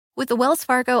With the Wells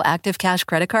Fargo Active Cash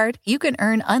Credit Card, you can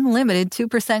earn unlimited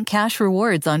 2% cash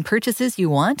rewards on purchases you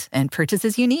want and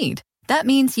purchases you need. That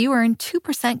means you earn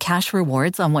 2% cash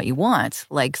rewards on what you want,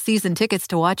 like season tickets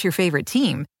to watch your favorite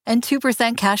team, and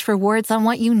 2% cash rewards on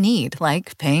what you need,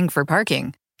 like paying for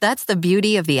parking. That's the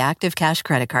beauty of the Active Cash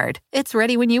Credit Card. It's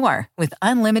ready when you are, with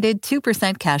unlimited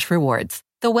 2% cash rewards.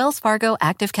 The Wells Fargo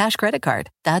Active Cash Credit Card.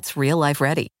 That's real life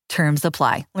ready. Terms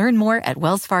apply. Learn more at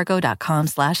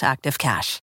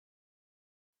wellsfargo.com/activecash.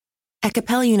 At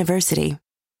Capella University,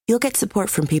 you'll get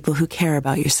support from people who care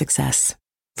about your success.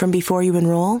 From before you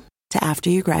enroll to after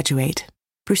you graduate,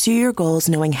 pursue your goals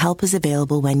knowing help is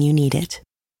available when you need it.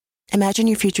 Imagine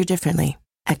your future differently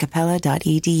at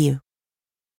capella.edu.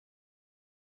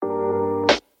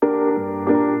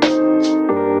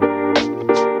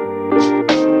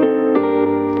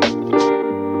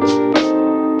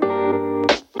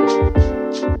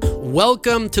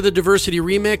 Welcome to the Diversity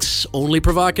Remix, only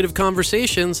provocative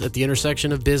conversations at the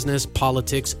intersection of business,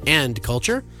 politics, and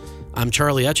culture. I'm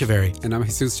Charlie Echeverry. And I'm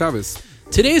Jesus Chavez.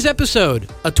 Today's episode,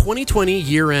 a 2020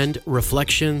 year-end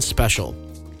reflection special.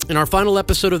 In our final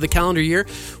episode of the calendar year,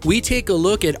 we take a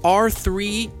look at our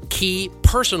 3 key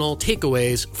personal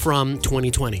takeaways from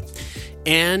 2020.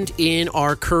 And in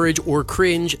our Courage or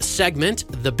Cringe segment,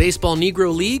 the Baseball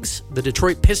Negro Leagues, the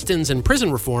Detroit Pistons and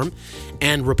prison reform,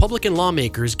 and Republican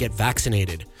lawmakers get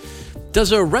vaccinated.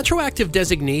 Does a retroactive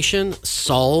designation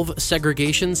solve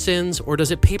segregation sins, or does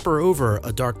it paper over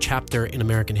a dark chapter in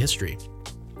American history?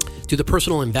 Do the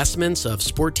personal investments of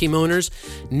sport team owners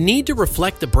need to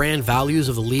reflect the brand values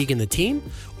of the league and the team,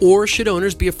 or should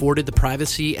owners be afforded the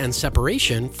privacy and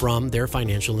separation from their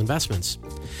financial investments?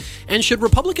 And should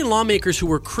Republican lawmakers who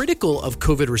were critical of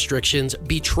COVID restrictions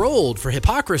be trolled for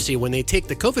hypocrisy when they take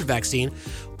the COVID vaccine,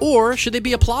 or should they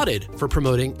be applauded for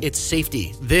promoting its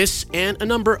safety? This and a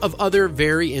number of other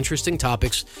very interesting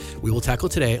topics we will tackle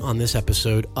today on this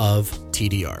episode of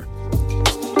TDR.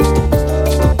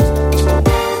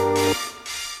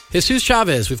 Jesus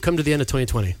Chavez, we've come to the end of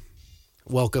 2020.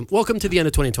 Welcome to the end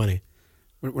of 2020.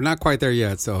 We're not quite there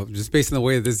yet, so just based on the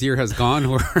way this year has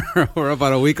gone, we're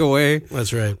about a week away.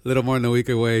 That's right. A little more than a week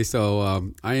away,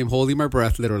 so I am holding my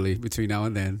breath literally between now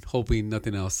and then, hoping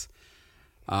nothing else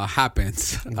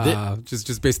happens,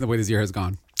 just based on the way this year has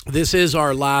gone. This is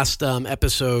our last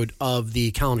episode of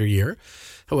the calendar year,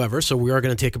 however, so we are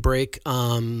going to take a break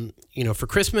for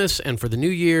Christmas and for the new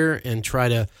year and try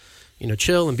to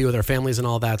chill and be with our families and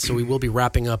all that. So we will be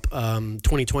wrapping up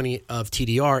 2020 of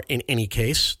TDR in any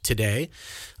case today.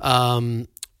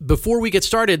 Before we get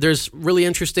started, there's really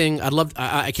interesting.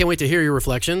 I can't wait to hear your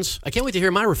reflections. I can't wait to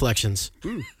hear my reflections.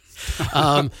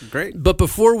 Great. But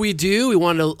before we do, we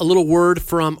want a little word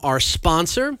from our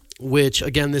sponsor, which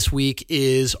again this week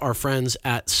is our friends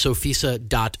at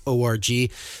Sophisa.org.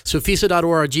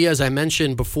 Sophisa.org, as I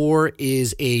mentioned before,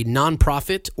 is a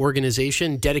nonprofit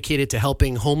organization dedicated to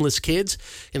helping homeless kids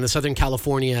in the Southern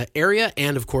California area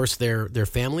and, of course, their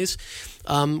families.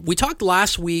 We talked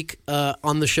last week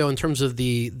on the show in terms of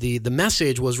the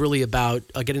message was really about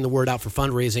getting the word out for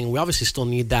fundraising. We obviously still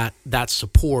need that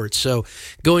support. So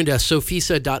going to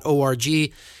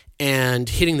Sophisa.org and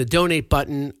hitting the donate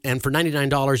button, and for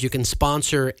 $99, you can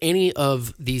sponsor any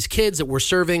of these kids that we're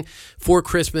serving for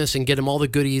Christmas and get them all the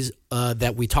goodies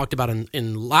that we talked about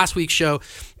in last week's show,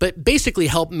 but basically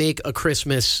help make a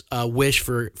Christmas wish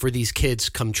for these kids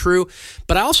come true.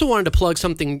 But I also wanted to plug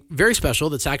something very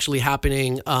special that's actually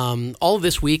happening all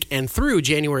this week and through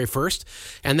January 1st,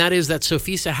 and that is that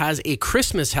Sophisa has a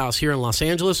Christmas house here in Los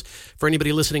Angeles. For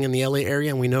anybody listening in the LA area,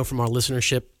 and we know from our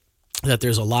listenership that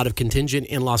there's a lot of contingent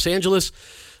in Los Angeles.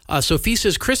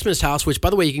 Sophisa's Christmas House, which,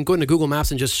 by the way, you can go into Google Maps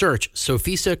and just search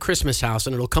Sophisa Christmas House,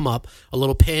 and it'll come up, a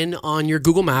little pin on your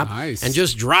Google map. Nice. And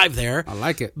just drive there. I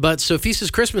like it. But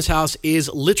Sophisa's Christmas House is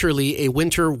literally a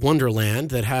winter wonderland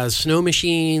that has snow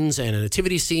machines and a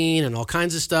nativity scene and all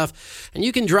kinds of stuff. And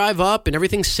you can drive up, and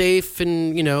everything's safe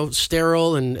and,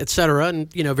 sterile and et cetera,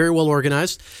 and, very well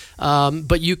organized.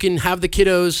 But you can have the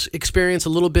kiddos experience a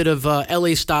little bit of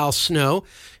LA-style snow.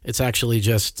 It's actually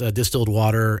just distilled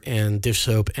water and dish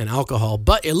soap and alcohol,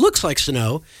 but it looks like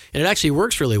snow, and it actually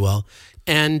works really well.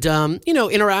 And,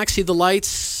 interact, see the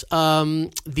lights,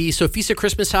 the Sophisa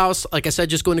Christmas House. Like I said,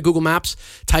 just go into Google Maps,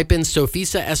 type in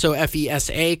Sophisa,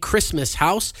 S-O-F-E-S-A, Christmas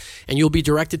House, and you'll be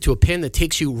directed to a pin that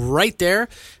takes you right there.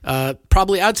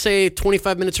 Probably, I'd say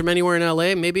 25 minutes from anywhere in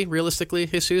LA, maybe, realistically,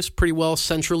 Jesus. Pretty well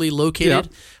centrally located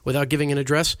without giving an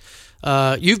address.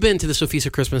 You've been to the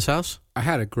Sophisa Christmas House? I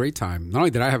had a great time. Not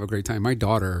only did I have a great time, my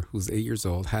daughter, who's 8 years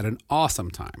old, had an awesome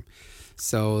time.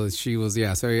 So she was,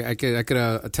 so I could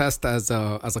attest as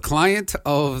a client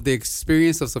of the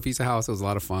experience of Sophisa House. It was a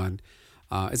lot of fun.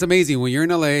 It's amazing when you're in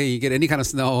LA and you get any kind of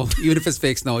snow, even if it's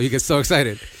fake snow, you get so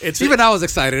excited. I was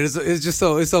excited. It's just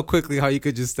so quickly how you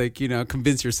could just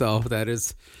convince yourself that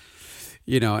it's,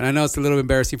 and I know it's a little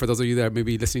embarrassing for those of you that are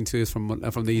maybe listening to this from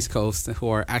the East Coast who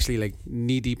are actually like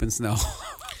knee deep in snow.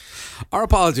 Our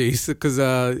apologies, because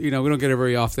we don't get it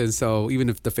very often. So even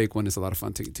if the fake one is a lot of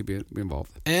fun to be involved.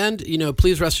 And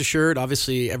please rest assured,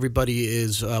 obviously everybody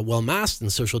is well masked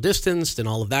and social distanced and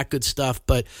all of that good stuff.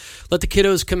 But let the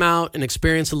kiddos come out and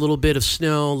experience a little bit of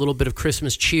snow, a little bit of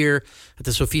Christmas cheer at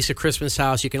the Sofisa Christmas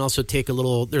House. You can also take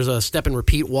there's a step and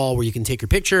repeat wall where you can take your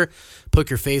picture, poke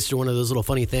your face through one of those little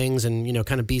funny things, and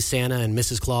kind of be Santa and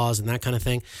Mrs. Claus and that kind of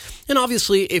thing. And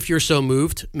obviously, if you're so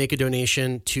moved, make a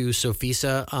donation to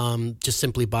Sofisa. Just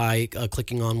simply by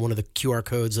clicking on one of the QR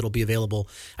codes that'll be available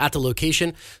at the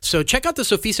location. So check out the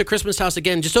Sofisa Christmas House.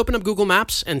 Again, just open up Google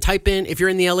Maps and type in, if you're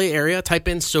in the LA area, type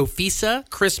in Sofisa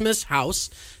Christmas House,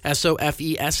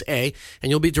 SOFESA, and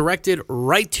you'll be directed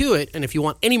right to it. And if you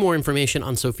want any more information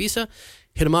on Sofisa,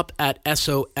 hit them up at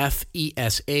sofesa.org.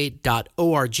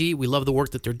 We love the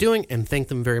work that they're doing and thank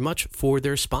them very much for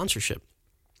their sponsorship.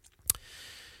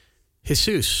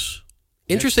 Jesus.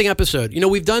 Interesting episode.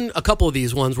 We've done a couple of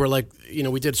these ones where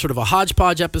we did sort of a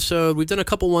hodgepodge episode. We've done a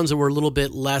couple ones that were a little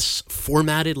bit less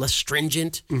formatted, less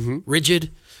stringent,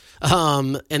 rigid.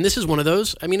 And this is one of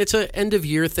those. I mean, it's an end of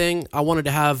year thing. I wanted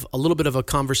to have a little bit of a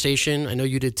conversation. I know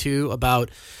you did too,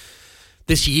 about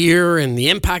this year and the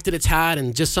impact that it's had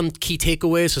and just some key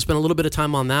takeaways. So spend a little bit of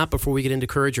time on that before we get into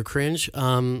courage or cringe.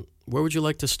 Where would you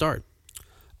like to start?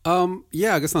 I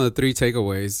guess on the 3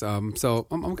 takeaways. So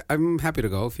I'm happy to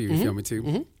go if you want me to.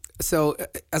 Mm-hmm. So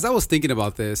as I was thinking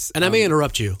about this, and I may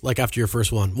interrupt you after your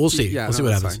first one. We'll see. We'll see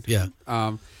what happens. Fine. Yeah.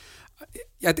 I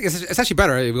think it's actually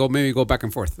better. Maybe go back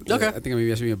and forth. Okay. I think maybe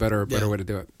that should be a better way to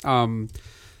do it.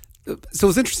 So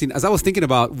it's interesting as I was thinking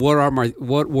about what are my 3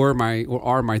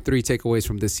 takeaways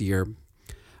from this year.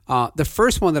 The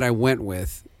first one that I went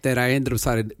with that I ended up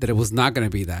decided that it was not going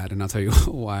to be that, and I'll tell you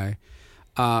why.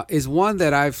 Is one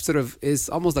that is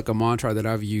almost like a mantra that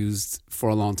I've used for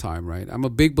a long time, right? I'm a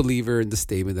big believer in the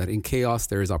statement that in chaos,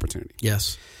 there is opportunity.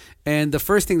 Yes. And the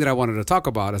first thing that I wanted to talk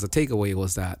about as a takeaway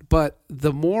was that. But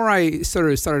the more I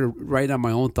sort of started writing down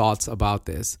my own thoughts about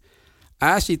this, I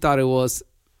actually thought it was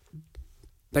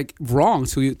wrong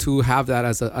to have that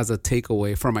as a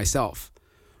takeaway for myself,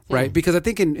 right? Because I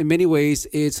think in many ways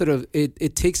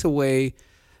it takes away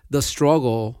the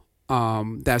struggle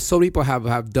that so many people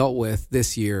have dealt with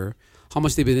this year, how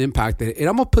much they've been impacted. It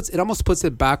almost puts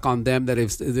it back on them that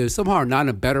if they're somehow not in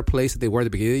a better place that they were at the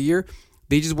beginning of the year,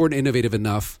 they just weren't innovative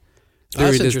enough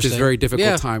during this very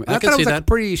difficult time. And I thought it was a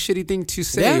pretty shitty thing to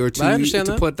say or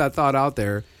to put that thought out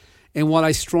there. And while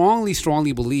I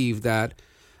strongly believe that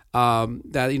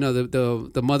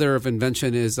the mother of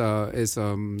invention is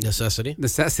necessity.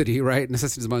 Necessity, right?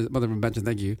 Necessity is the mother of invention.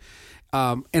 Thank you.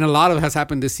 And a lot of it has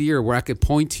happened this year where I could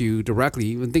point to directly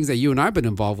even things that you and I have been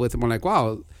involved with, and we're like,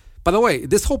 wow. By the way,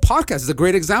 this whole podcast is a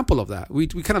great example of that. We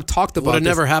kind of talked about it. Would have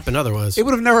never happened otherwise. It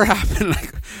would have never happened.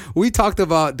 We talked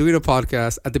about doing a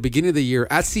podcast at the beginning of the year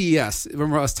at CES.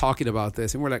 Remember us talking about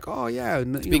this, and we're like, oh yeah,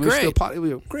 it'd be great. It'll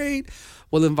be great.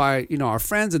 We'll invite our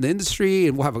friends in the industry,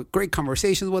 and we'll have a great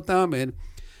conversations with them. And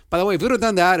by the way, if we would have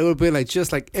done that, it would have been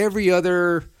just like every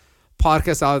other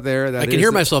podcast out there. That I can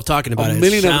hear myself talking about it.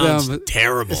 It sounds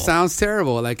terrible. It sounds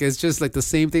terrible. It's just the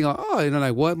same thing.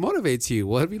 What motivates you?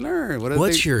 What have you learned?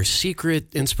 What's your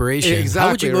secret inspiration? Exactly,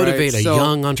 how would you motivate a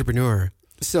young entrepreneur?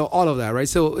 So all of that, right?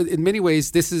 So in many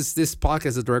ways, this podcast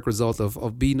is a direct result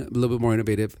of being a little bit more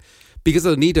innovative because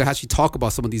of the need to actually talk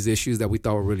about some of these issues that we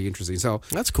thought were really interesting. So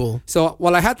that's cool. So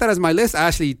while I had that as my list, I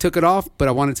actually took it off, but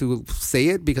I wanted to say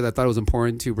it because I thought it was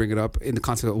important to bring it up in the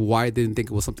context of why I didn't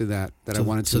think it was something that I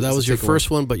wanted to. So that was your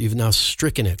first one, but you've now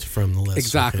stricken it from the list.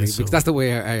 Exactly, because that's the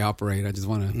way I operate. I just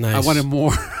want to. Nice. I wanted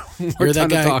more. You're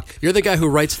that guy. To talk. You're the guy who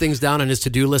writes things down on his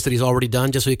to-do list that he's already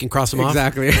done, just so he can cross them off.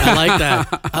 Exactly. I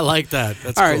like that.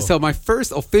 That's all cool. right. So my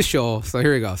first official. So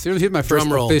here we go. So here's my first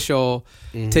official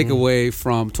takeaway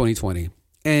from 2020.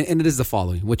 And it is the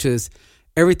following, which is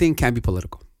everything can be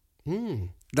political.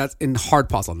 That's in hard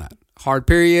pause on that. Hard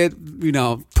period,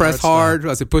 press hard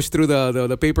as it push through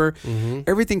the paper.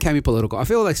 Everything can be political. I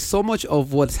feel like so much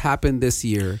of what's happened this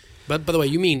year. But by the way,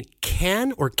 you mean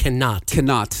can or cannot?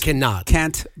 Cannot.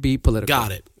 Can't be political.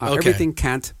 Got it. Okay. Everything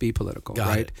can't be political, Got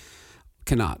right? It.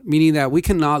 Cannot. Meaning that we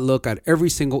cannot look at every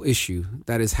single issue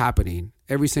that is happening,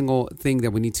 every single thing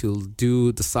that we need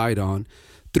to decide on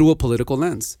through a political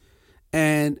lens.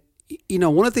 And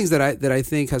one of the things that I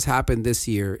think has happened this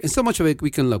year, and so much of it we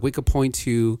could point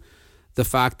to the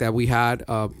fact that we had,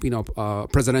 a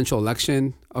presidential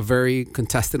election, a very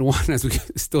contested one, as we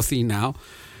still see now,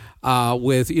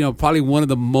 with, probably one of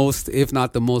the most, if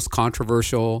not the most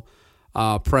controversial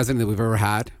president that we've ever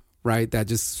had, right? That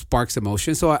just sparks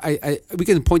emotion. So we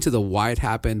can point to the why it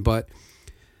happened, but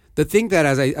the thing that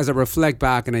as I reflect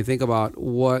back and I think about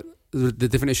what the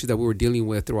different issues that we were dealing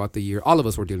with throughout the year, all of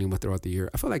us were dealing with throughout the year,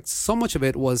 I feel like so much of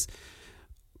it was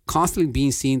constantly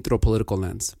being seen through a political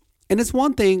lens. And it's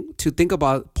one thing to think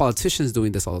about politicians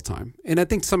doing this all the time. And I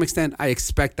think to some extent, I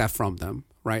expect that from them,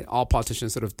 right? All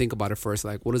politicians sort of think about it first,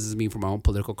 like, what does this mean for my own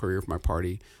political career, for my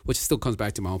party, which still comes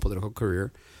back to my own political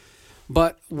career.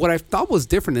 But what I thought was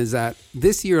different is that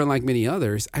this year, unlike many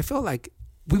others, I felt like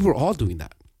we were all doing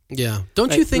that. Yeah.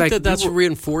 Don't you think that that's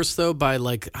reinforced, though, by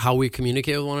like how we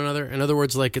communicate with one another? In other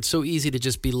words, like it's so easy to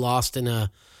just be lost in a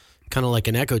kind of like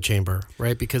an echo chamber,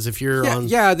 right? Because if you're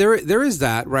there is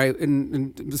that, right?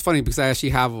 And it's funny because I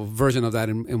actually have a version of that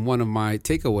in one of my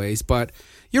takeaways. But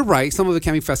you're right. Some of it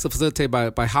can be facilitated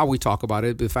by how we talk about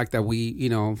it. The fact that we,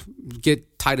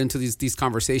 get tied into these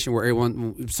conversations where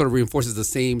everyone sort of reinforces the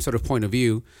same sort of point of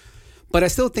view. But I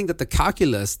still think that the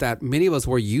calculus that many of us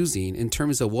were using in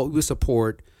terms of what we would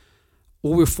support,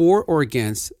 what we're for or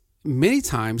against, many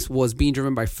times was being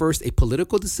driven by first a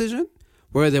political decision,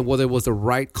 whether it was the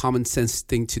right common sense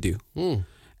thing to do.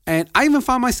 And I even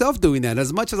found myself doing that.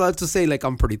 As much as I like to say, like,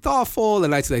 I'm pretty thoughtful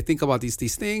and I like to think about these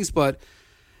things, but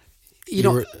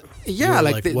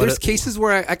there's cases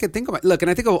where I could think about, look, and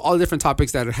I think of all the different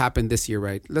topics that had happened this year,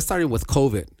 right? Let's start with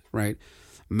COVID, right?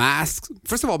 Masks.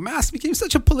 First of all, masks became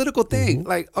such a political thing,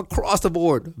 like across the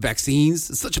board.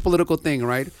 Vaccines, such a political thing,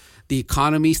 right? The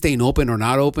economy, staying open or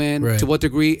not open, to what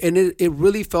degree. And it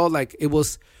really felt like it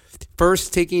was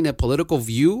first taking a political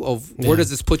view of where does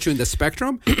this put you in the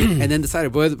spectrum, and then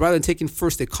decided rather than taking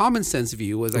first a common sense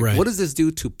view, was like, what does this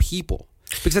do to people?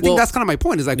 Because I think that's kind of my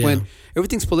point, is like when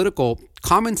everything's political,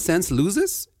 common sense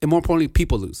loses, and more importantly,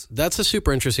 people lose. That's a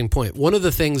super interesting point. One of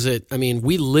the things that,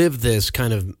 we live this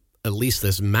kind of, at least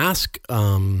this mask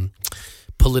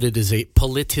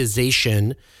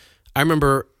politicization. I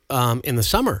remember in the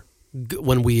summer,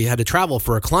 when we had to travel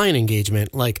for a client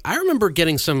engagement, like I remember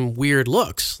getting some weird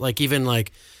looks, like even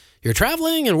like, you're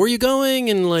traveling and where you going?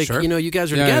 And like, you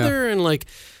guys are together and like,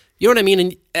 you know what I mean?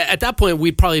 And at that point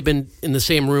we'd probably been in the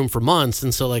same room for months.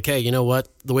 And so like, hey, you know what,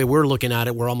 the way we're looking at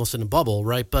it, we're almost in a bubble.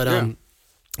 Right. But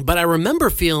I remember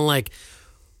feeling like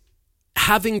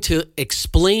having to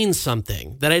explain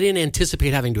something that I didn't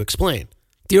anticipate having to explain.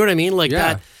 Do you know what I mean? Like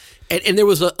that. And there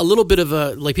was a little bit of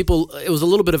a, like people, it was a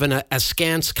little bit of an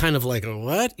askance kind of like,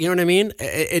 what? You know what I mean?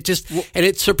 It just, and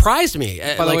it surprised me,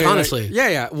 like way, honestly.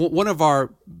 One of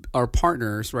our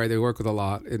partners, right, they work with a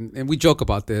lot, and we joke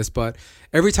about this, but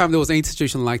every time there was any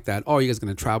situation like that, oh, you guys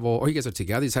going to travel, or you guys are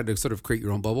together, you just had to sort of create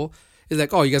your own bubble. It's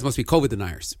like, oh, you guys must be COVID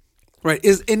deniers. Right.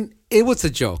 And it was a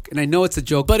joke. And I know it's a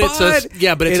joke, but it's an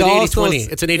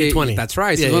 80-20. It's an 80-20. That's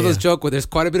right. So it's one of those jokes where there's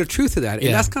quite a bit of truth to that.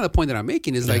 And that's kind of the point that I'm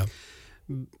making, is like,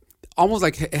 almost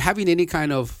like having any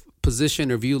kind of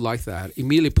position or view like that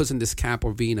immediately puts in this camp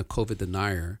of being a COVID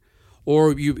denier,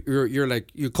 or you're like,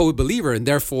 you're a COVID believer, and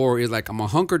therefore it's like, I'm a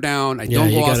hunker down. I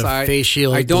don't go outside. Face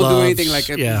shield, I don't gloves, do anything like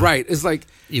it. Right. It's like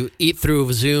you eat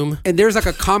through Zoom, and there's like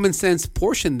a common sense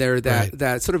portion there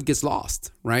that sort of gets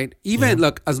lost. Right. Even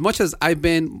look, as much as I've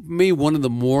been maybe one of the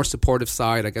more supportive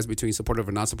side, I guess, between supportive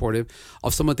and not supportive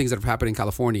of some of the things that have happened in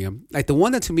California, like the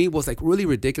one that to me was like really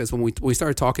ridiculous when we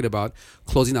started talking about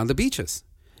closing down the beaches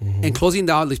and closing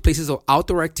down these places of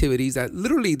outdoor activities that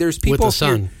literally there's people with the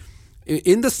sun.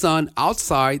 In the sun,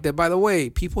 outside, that, by the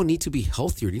way, people need to be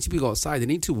healthier, need to go outside, they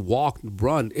need to walk,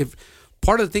 run. If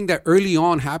part of the thing that early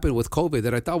on happened with COVID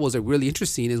that I thought was really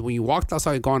interesting is when you walked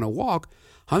outside and go on a walk,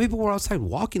 how many people were outside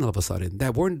walking all of a sudden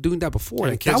that weren't doing that before?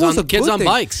 Like, kids on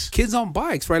bikes. Kids on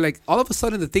bikes, right? Like all of a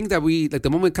sudden the thing that we, like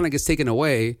the moment kind of gets taken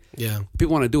away,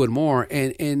 people want to do it more.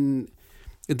 And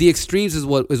the extremes is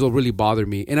what really bothered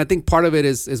me. And I think part of it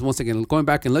is once again, going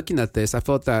back and looking at this, I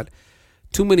felt that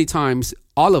too many times,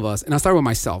 all of us, and I'll start with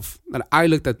myself, that I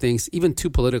looked at things even too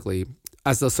politically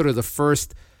as the sort of the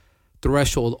first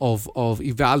threshold of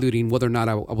evaluating whether or not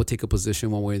I would take a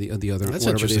position one way or the other. That's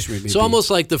interesting. So almost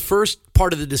like the first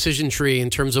part of the decision tree in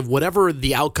terms of whatever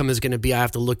the outcome is going to be, I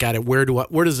have to look at it. Where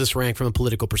does this rank from a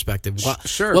political perspective?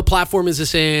 What platform is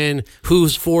this in?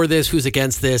 Who's for this? Who's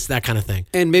against this? That kind of thing.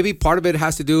 And maybe part of it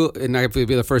has to do, and I will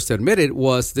be the first to admit it,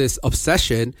 was this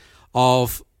obsession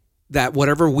of that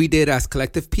whatever we did as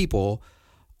collective people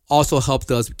also helped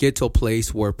us get to a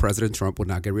place where President Trump would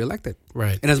not get reelected.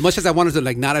 Right. And as much as I wanted to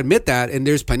like not admit that, and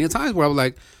there's plenty of times where I was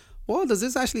like, well, does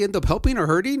this actually end up helping or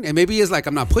hurting? And maybe it's like,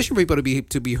 I'm not pushing people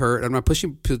to be hurt. I'm not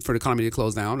pushing for the economy to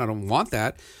close down. I don't want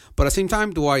that. But at the same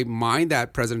time, do I mind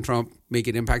that President Trump may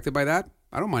get impacted by that?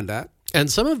 I don't mind that. And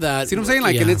some of that, see what I'm saying?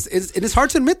 Like, and it's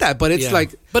hard to admit that, but it's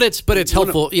like, but it's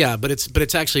helpful. Yeah, but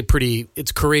it's actually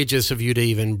it's courageous of you to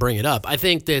even bring it up. I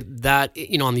think that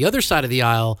on the other side of the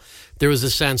aisle, there was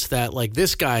a sense that like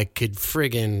this guy could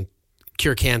friggin'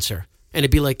 cure cancer, and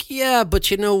it'd be like, yeah, but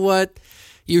you know what?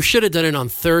 You should have done it on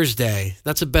Thursday.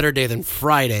 That's a better day than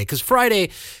Friday, because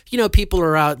Friday, people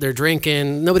are out there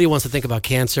drinking. Nobody wants to think about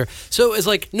cancer, so it's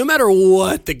like no matter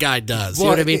what the guy does, you know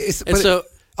what I mean?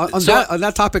 On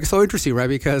that topic, it's so interesting, right?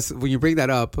 Because when you bring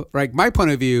that up, right, my point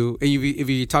of view, and if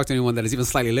you talk to anyone that is even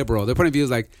slightly liberal, their point of view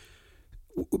is like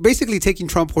basically taking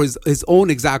Trump for his own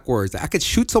exact words. I could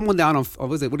shoot someone down on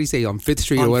what do you say, on 5th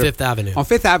Street or whatever? Fifth Avenue. On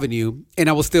 5th Avenue, and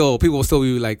people will still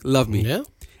be like, love me. Yeah.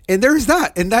 And there's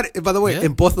that. And that, by the way,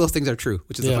 and both of those things are true,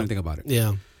 which is the funny thing about it.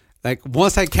 Yeah. Like,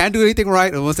 once I can't do anything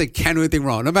right, and once I can't do anything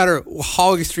wrong, no matter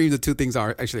how extreme the two things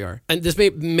actually are. And this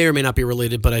may or may not be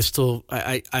related, but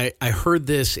I heard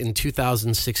this in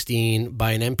 2016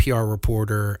 by an NPR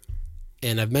reporter,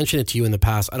 and I've mentioned it to you in the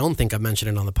past. I don't think I've mentioned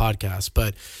it on the podcast,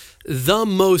 but the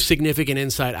most significant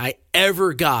insight I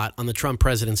ever got on the Trump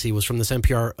presidency was from this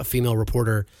NPR female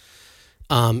reporter,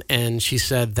 and she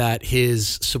said that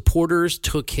his supporters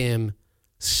took him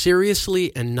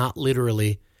seriously and not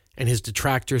literally, and his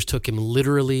detractors took him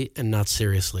literally and not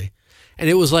seriously. And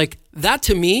it was like, that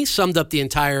to me summed up the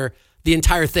entire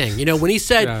thing. When he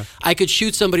said, I could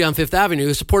shoot somebody on 5th Avenue,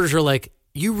 his supporters are like,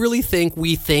 you really think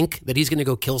we think that he's going to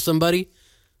go kill somebody?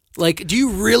 Like, do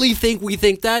you really think we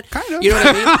think that? Kind of. You know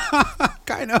what I mean?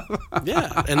 Kind of.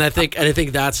 Yeah. And I think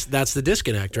that's the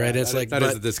disconnect, right? It's that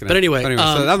is the disconnect. But anyway,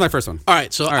 so that was my first one. All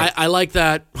right. So I like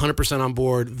that 100% on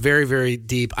board. Very, very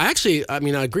deep. I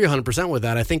agree 100% with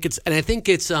that. I think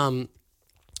it's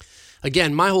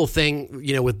again, my whole thing,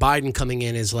 with Biden coming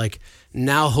in is like,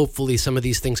 now hopefully some of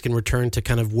these things can return to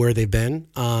kind of where they've been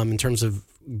in terms of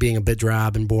being a bit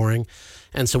drab and boring.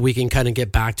 And so we can kind of get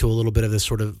back to a little bit of this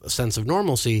sort of sense of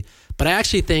normalcy. But I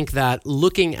actually think that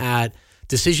looking at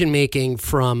decision-making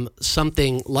from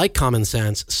something like common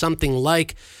sense, something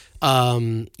like,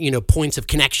 points of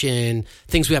connection,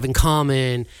 things we have in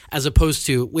common, as opposed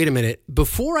to, wait a minute,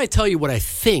 before I tell you what I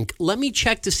think, let me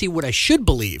check to see what I should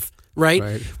believe,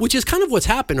 right? Which is kind of what's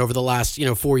happened over the last,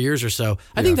 4 years or so.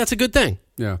 I think that's a good thing.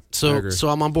 Yeah. So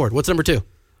I'm on board. What's number 2?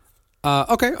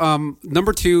 Okay.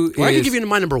 Number 2 I can give you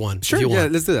my number 1. Sure. If you want. Yeah.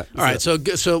 Let's do that. All right.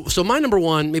 So my number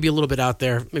 1, maybe a little bit out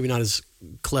there, maybe not as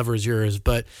clever as yours,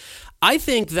 but I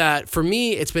think that for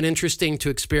me, it's been interesting to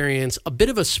experience a bit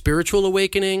of a spiritual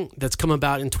awakening that's come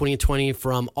about in 2020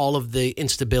 from all of the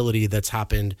instability that's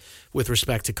happened with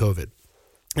respect to COVID.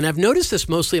 And I've noticed this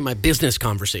mostly in my business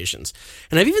conversations.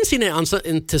 And I've even seen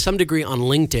it to some degree on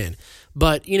LinkedIn.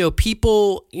 But,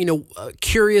 people,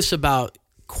 curious about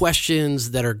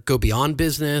questions that go beyond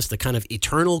business, the kind of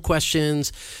eternal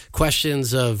questions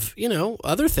of,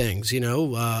 other things,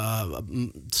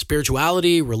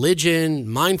 spirituality, religion,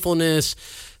 mindfulness,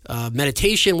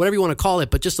 meditation, whatever you want to call it,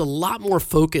 but just a lot more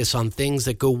focus on things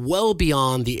that go well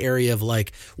beyond the area of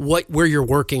like where you're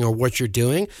working or what you're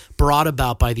doing, brought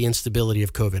about by the instability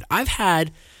of COVID.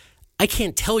 I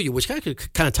can't tell you, which kind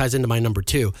of ties into my number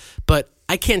 2, but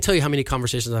I can't tell you how many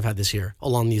conversations I've had this year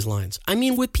along these lines. I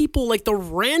mean, with people like the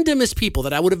randomest people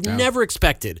that I would have never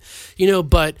expected,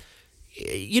 but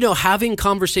having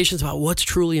conversations about what's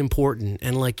truly important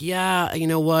and like, yeah, you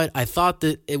know what? I thought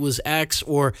that it was X,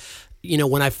 or,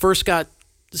 when I first got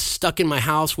stuck in my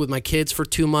house with my kids for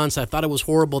 2 months, I thought it was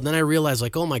horrible. Then I realized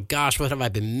like, oh my gosh, what have I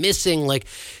been missing? Like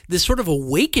this sort of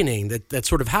awakening that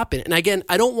sort of happened. And again,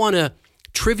 I don't want to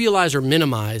trivialize or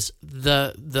minimize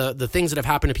the things that have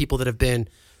happened to people that have been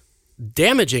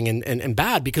damaging and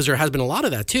bad, because there has been a lot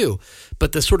of that too.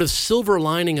 But the sort of silver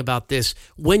lining about this,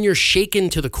 when you're shaken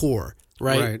to the core,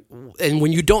 right? And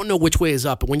when you don't know which way is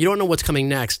up, and when you don't know what's coming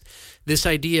next, this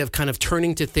idea of kind of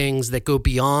turning to things that go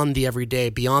beyond the everyday,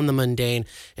 beyond the mundane,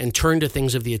 and turn to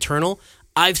things of the eternal.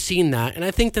 I've seen that, and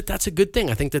I think that that's a good thing.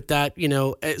 I think that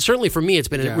certainly for me, it's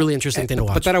been a really interesting thing to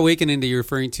watch. But that awakening that you're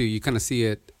referring to, you kind of see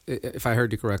it, if I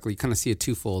heard you correctly, you kind of see it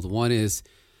twofold. One is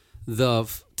to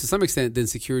some extent, the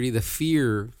insecurity, the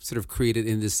fear sort of created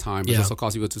in this time, which also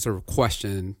caused people to sort of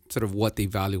question sort of what they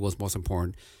value was most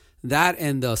important. That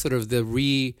and the sort of the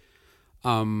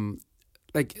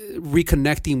like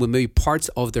reconnecting with maybe parts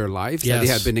of their life that they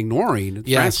had been ignoring,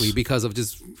 frankly, because of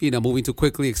just, moving too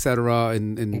quickly, et cetera.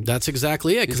 And that's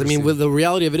exactly it. Because, the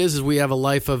reality of it is we have a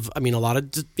life of, a lot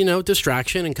of,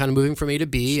 distraction and kind of moving from A to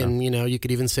B. Sure. And, you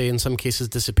could even say in some cases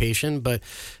dissipation, but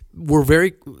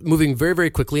we're moving very, very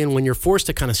quickly. And when you're forced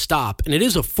to kind of stop, and it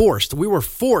is we were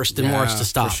forced in March to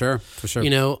stop. For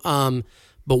sure.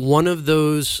 But one of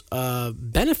those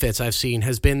benefits I've seen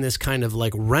has been this kind of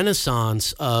like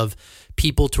renaissance of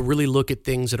people to really look at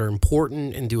things that are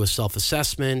important and do a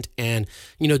self-assessment and,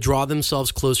 draw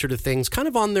themselves closer to things kind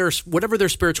of on their, whatever their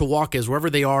spiritual walk is, wherever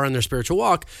they are in their spiritual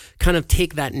walk, kind of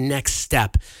take that next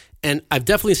step. And I've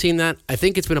definitely seen that. I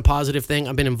think it's been a positive thing.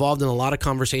 I've been involved in a lot of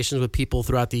conversations with people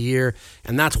throughout the year.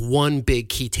 And that's one big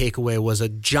key takeaway was a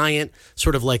giant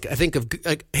sort of like, I think of,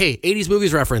 hey, 80s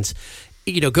movies reference.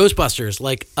 Ghostbusters,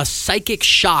 like a psychic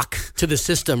shock to the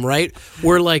system, right?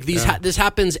 Where like this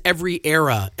happens every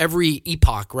era, every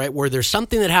epoch, right? Where there's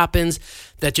something that happens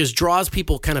that just draws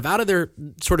people kind of out of their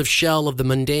sort of shell of the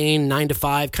mundane 9 to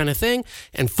 5 kind of thing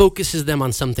and focuses them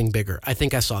on something bigger. I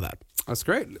think I saw that. That's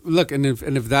great. Look, and if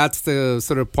that's the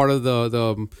sort of part of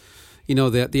the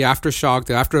aftershock,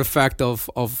 the after effect of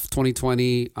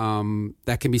 2020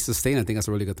 that can be sustained, I think that's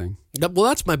a really good thing. Well,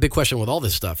 that's my big question with all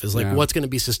this stuff is like what's going to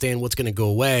be sustained, what's going to go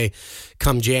away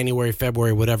come January,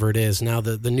 February, whatever it is. Now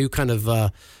the new kind of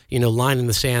line in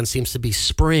the sand seems to be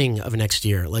spring of next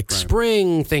year. Like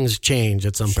spring things change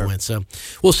at some point. So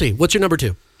we'll see. What's your number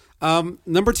 2?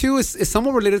 Number 2 is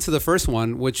somewhat related to the first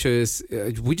one, which is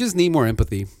we just need more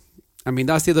empathy. I mean,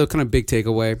 that's the other kind of big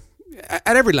takeaway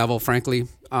at every level, frankly.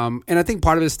 And I think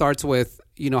part of it starts with,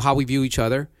 how we view each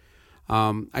other.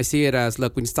 I see it as,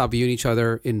 look, we need to stop viewing each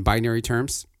other in binary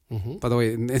terms. Mm-hmm. By the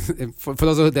way, for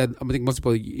those of that, I think most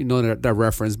people, that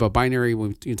reference, but binary,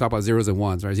 when you talk about zeros and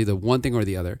ones, right? It's either one thing or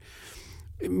the other.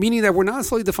 Meaning that we're not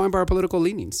solely defined by our political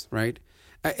leanings, right?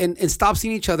 And stop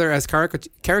seeing each other as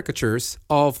caricatures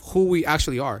of who we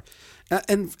actually are.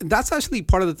 And that's actually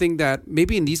part of the thing that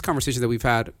maybe in these conversations that we've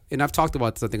had, and I've talked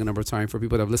about this, I think, a number of times for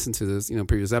people that have listened to this,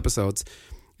 previous episodes,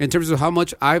 in terms of how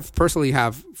much I've personally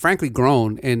have, frankly,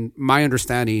 grown in my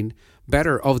understanding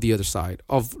better of the other side,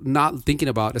 of not thinking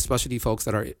about, especially folks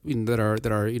that are in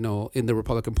the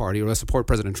Republican Party or that support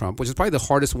President Trump, which is probably the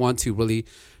hardest one to really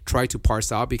try to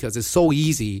parse out because it's so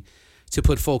easy to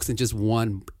put folks in just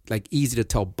one, like, easy to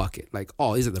tell bucket. Like,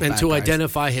 oh, these are the bad guys. And to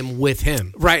identify him with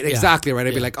him. Right, exactly, right?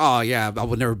 I'd be like, oh, yeah, I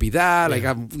would never be that. Like,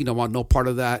 I want no part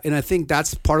of that. And I think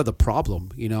that's part of the problem,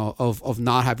 of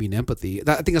not having empathy.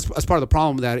 I think that's part of the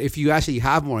problem, that if you actually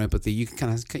have more empathy, you can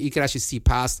actually see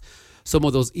past some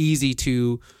of those easy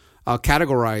to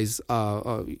categorize,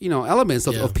 elements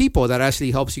of people that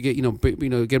actually helps you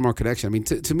get, get more connection. I mean,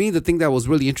 to me, the thing that was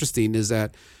really interesting is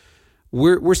that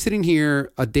we're sitting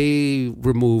here a day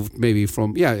removed, maybe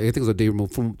from I think it was a day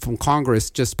removed from Congress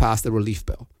just passed the relief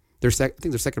bill. I think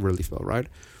their second relief bill, right?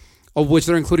 Of which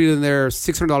they're included in there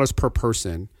 $600 per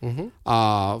person. Mm-hmm.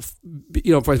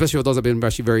 Especially for those that have been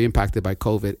actually very impacted by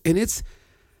COVID. And it's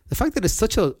the fact that it's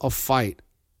such a fight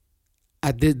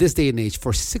at this day and age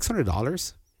for $600,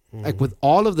 mm-hmm. like with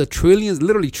all of the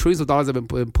literally trillions of dollars that have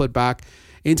been put back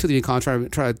into the economy,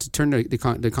 try to turn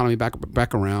the economy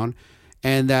back around,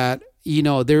 and that.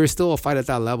 There is still a fight at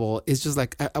that level. It's just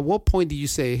like, at what point do you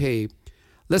say, hey,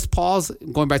 let's pause,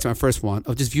 going back to my first one,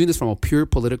 of just viewing this from a pure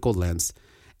political lens.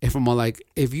 And from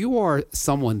if you are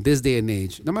someone this day and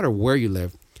age, no matter where you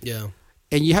live,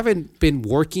 and you haven't been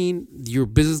working, your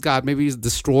business got maybe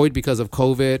destroyed because of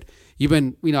COVID, you've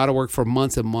been, out of work for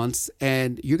months and months,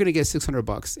 and you're going to get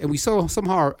 $600. And we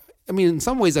somehow, in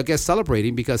some ways, I guess,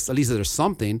 celebrating because at least there's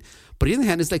something. But on the other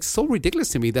hand, it's like so ridiculous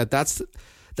to me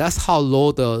that's how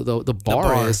low the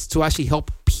bar is to actually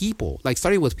help people, like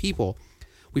starting with people.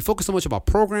 We focus so much about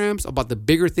programs, about the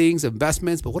bigger things,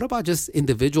 investments, but what about just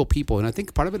individual people? And I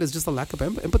think part of it is just a lack of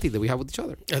empathy that we have with each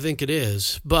other. I think it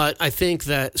is. But I think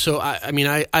that,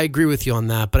 I agree with you on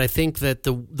that, but I think that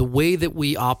the way that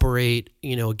we operate,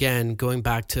 again, going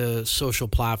back to social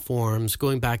platforms,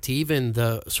 going back to even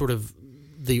the sort of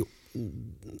the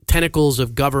tentacles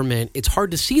of government, it's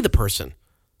hard to see the person.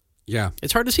 Yeah.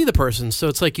 It's hard to see the person. So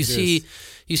it's like you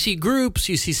see groups,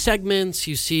 you see segments,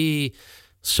 you see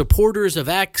supporters of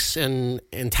X and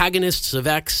antagonists of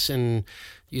X, and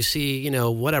you see,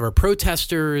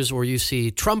 protesters, or you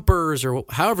see Trumpers, or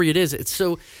however it is. It's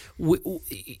so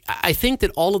I think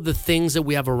that all of the things that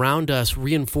we have around us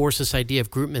reinforce this idea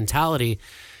of group mentality,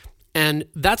 and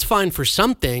that's fine for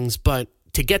some things, but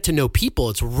to get to know people,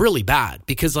 it's really bad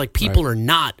because people are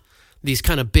not these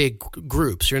kind of big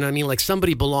groups, you know what I mean? Like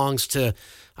somebody belongs to,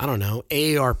 I don't know,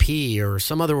 AARP or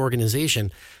some other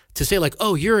organization. to say like,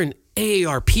 oh, you're an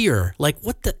AARPer. Like,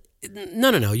 what the?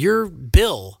 No. You're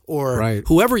Bill or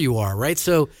whoever you are, right?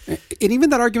 So, and even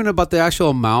that argument about the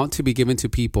actual amount to be given to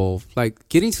people, like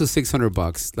getting to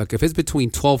 $600, like if it's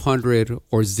between $1,200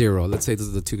 or zero, let's say those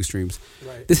are the two extremes.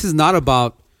 Right. This is not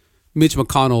about Mitch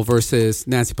McConnell versus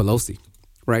Nancy Pelosi,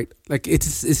 right? Like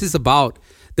this is about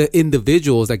the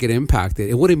individuals that get impacted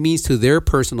and what it means to their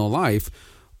personal life.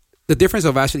 The difference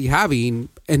of actually having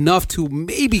enough to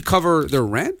maybe cover their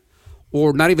rent,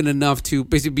 or not even enough to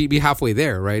basically be halfway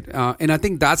there, right? And I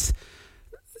think that's,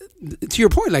 to your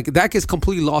point, like that gets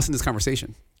completely lost in this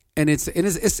conversation, and it's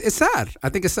sad. I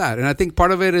think it's sad, and I think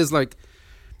part of it is like,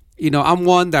 I'm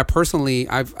one that personally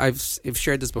I've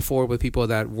shared this before with people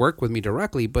that work with me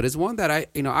directly, but it's one that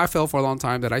I felt for a long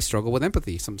time that I struggle with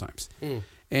empathy sometimes,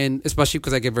 and especially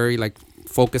because I get very like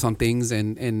focused on things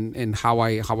and how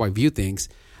I view things.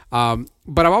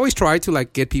 But I've always tried to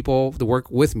like get people to work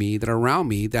with me that are around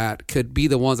me that could be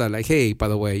the ones that are like, hey, by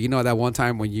the way, that one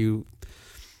time when you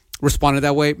responded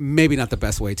that way, maybe not the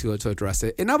best way to address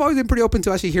it. And I've always been pretty open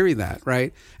to actually hearing that,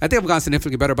 right? I think I've gotten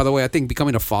significantly better. By the way, I think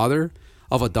becoming a father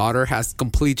of a daughter has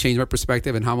completely changed my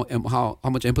perspective and how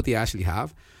much empathy I actually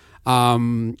have,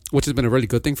 which has been a really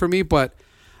good thing for me. But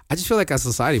I just feel like as a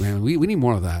society, man, we need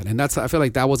more of that. And I feel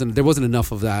like there wasn't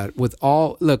enough of that with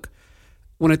all, look,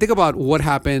 when I think about what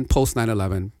happened post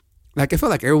 9/11, like I feel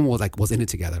like everyone was in it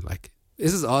together. Like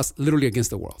this is us literally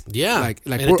against the world. Yeah, like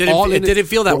we're all in it. It didn't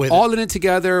feel that way. We're all in it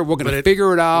together. We're gonna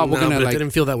figure it out. We're gonna it didn't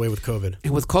feel that way with COVID.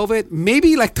 And with COVID,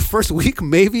 maybe like the first week,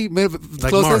 maybe like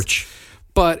closest, March.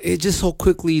 But it just so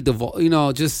quickly devolved.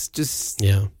 Just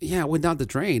went down the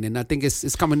drain. And I think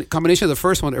it's combination of the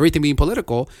first one, everything being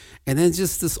political, and then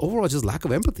just this overall just lack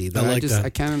of empathy. That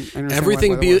I can't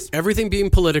understand everything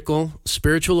being political,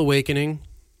 spiritual awakening.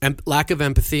 Lack of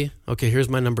empathy. Okay, here's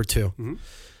my number 2. Mm-hmm.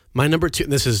 My number 2.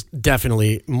 This is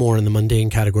definitely more in the mundane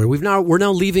category. We're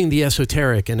now leaving the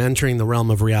esoteric and entering the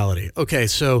realm of reality. Okay,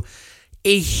 so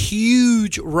a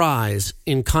huge rise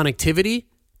in connectivity,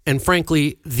 and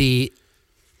frankly, the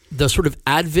sort of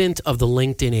advent of the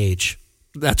LinkedIn age.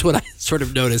 That's what I sort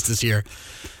of noticed this year.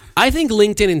 I think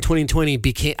LinkedIn in 2020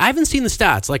 became. I haven't seen the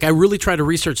stats. Like I really tried to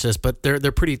research this, but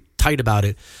they're pretty tight about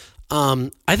it.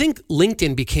 I think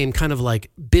LinkedIn became kind of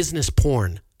like business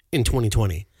porn in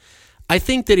 2020. I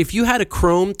think that if you had a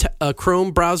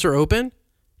Chrome browser open,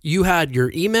 you had your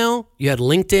email, you had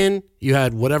LinkedIn, you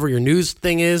had whatever your news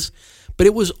thing is, but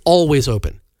it was always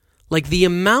open. Like the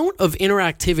amount of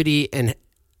interactivity and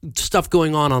stuff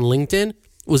going on LinkedIn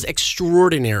was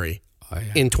extraordinary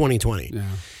in 2020. Yeah.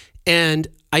 And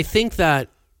I think that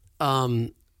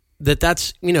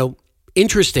that's,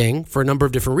 interesting for a number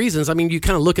of different reasons. I mean, you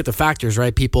kind of look at the factors,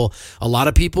 right? A lot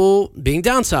of people being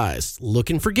downsized,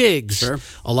 looking for gigs, sure.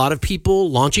 A lot of people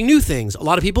launching new things, a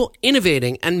lot of people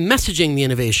innovating and messaging the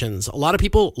innovations, a lot of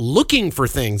people looking for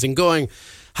things and going,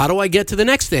 how do I get to the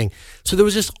next thing? So there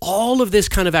was just all of this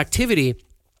kind of activity,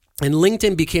 and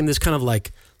LinkedIn became this kind of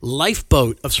like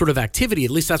lifeboat of sort of activity. At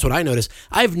least that's what I noticed.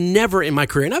 I've never in my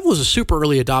career, and I was a super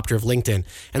early adopter of LinkedIn,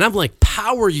 and I'm like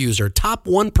power user, top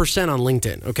 1% on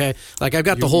LinkedIn. Okay. Like I've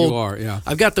got the whole,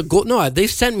 I've got the gold. No, they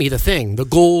sent me the thing, the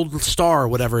gold star,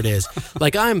 whatever it is.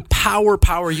 Like I'm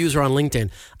power user on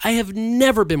LinkedIn. I have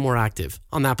never been more active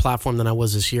on that platform than I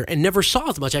was this year, and never saw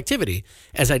as much activity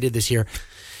as I did this year.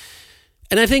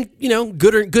 And I think,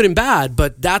 good and bad,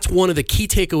 but that's one of the key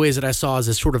takeaways that I saw is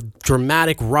this sort of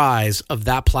dramatic rise of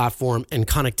that platform and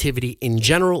connectivity in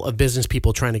general of business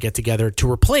people trying to get together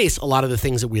to replace a lot of the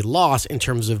things that we had lost in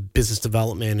terms of business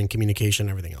development and communication and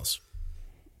everything else.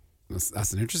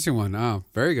 That's an interesting one. Oh,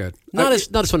 very good. Not as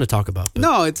fun to talk about. But.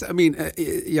 No,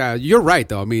 you're right,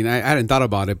 though. I mean, I hadn't thought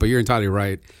about it, but you're entirely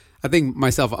right. I think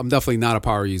myself, I'm definitely not a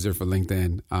power user for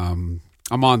LinkedIn. I'm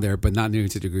on there, but not nearly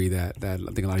to the degree that I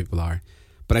think a lot of people are.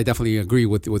 But I definitely agree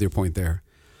with your point there.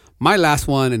 My last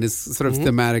one, and it's sort of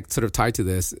thematic, sort of tied to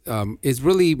this, is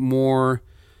really more,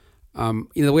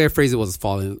 the way I phrased it was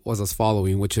as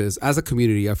following, which is as a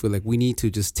community, I feel like we need to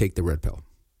just take the red pill.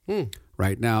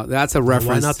 Right now, that's a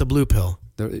reference. Why not the blue pill?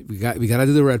 We got to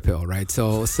do the red pill, right?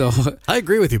 So I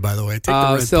agree with you, by the way. Take the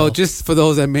red pill. So just for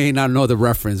those that may not know the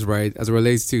reference, right, as it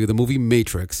relates to the movie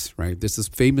Matrix, right? There's this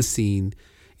famous scene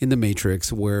in the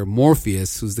Matrix where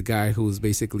Morpheus, who's the guy who's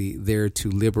basically there to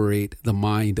liberate the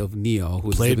mind of Neo,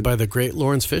 who's played by the great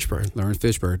Lawrence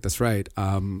Fishburne. That's right.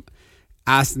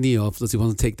 Asked Neo if he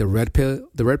wants to take the red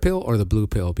pill or the blue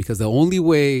pill, because the only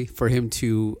way for him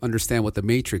to understand what the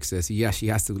Matrix is, he has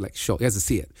to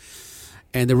see it.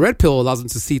 And the red pill allows him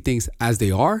to see things as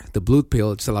they are. The blue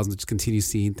pill just allows him to continue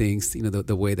seeing things,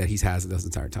 the way that he has it this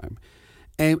entire time.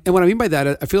 And what I mean by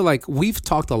that, I feel like we've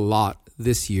talked a lot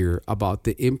this year about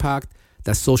the impact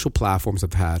that social platforms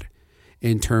have had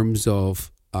in terms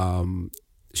of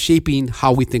shaping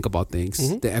how we think about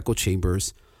things, the echo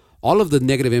chambers, all of the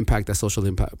negative impact that social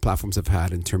platforms have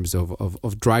had in terms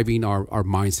of driving our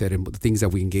mindset and the things that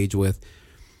we engage with.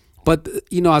 But,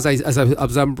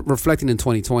 as I'm reflecting in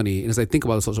 2020, and as I think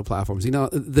about the social platforms,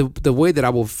 the way that I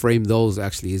will frame those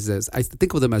actually is as I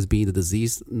think of them as being the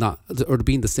disease, or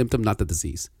being the symptom, not the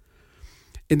disease.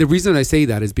 And the reason I say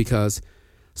that is because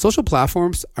social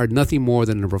platforms are nothing more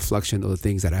than a reflection of the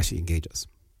things that actually engage us,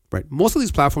 right? Most of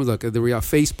these platforms, like we have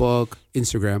Facebook,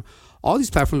 Instagram, all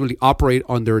these platforms really operate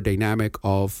under a dynamic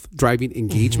of driving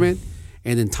engagement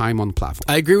and then time on the platform.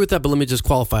 I agree with that, but let me just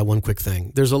qualify one quick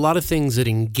thing. There's a lot of things that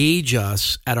engage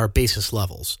us at our basis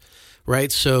levels,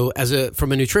 right? So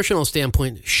from a nutritional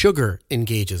standpoint, sugar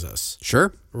engages us.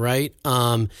 Sure. Right?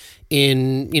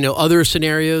 In, other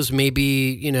scenarios,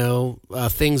 maybe,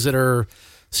 things that are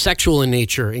sexual in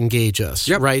nature engage us,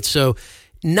 right? So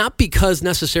not because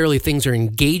necessarily things are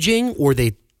engaging or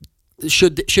they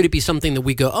should it be something that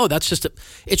we go, oh, that's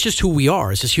it's just who we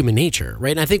are. It's just human nature,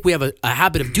 right? And I think we have a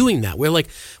habit of doing that. We're like,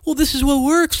 well, this is what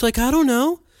works. Like, I don't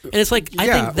know. And it's like, I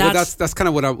think that's kind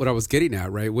of what I was getting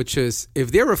at, right? Which is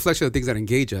if they're a reflection of things that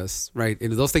engage us, right?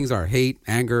 And those things are hate,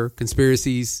 anger,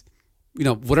 conspiracies,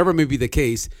 whatever may be the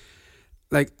case,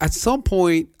 like at some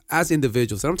point as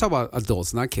individuals, and I'm talking about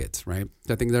adults, not kids, right?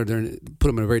 I think they're put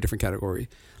them in a very different category.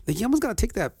 Like you almost got to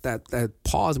take that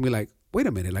pause and be like, wait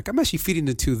a minute, like I'm actually feeding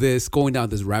into this, going down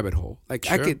this rabbit hole. Like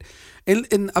sure. I could,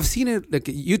 and I've seen it, like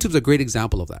YouTube's a great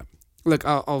example of that. Like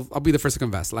I'll be the first to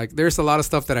confess. Like there's a lot of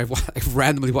stuff that I've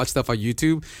randomly watched stuff on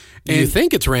YouTube. And you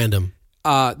think it's random?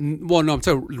 Well, no, I'm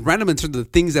saying random in terms of the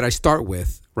things that I start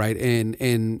with, right?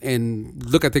 And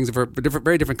look at things for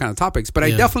very different kind of topics. But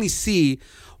I definitely see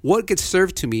what gets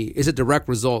served to me is a direct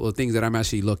result of things that I'm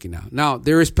actually looking at. Now,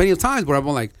 there is plenty of times where I'm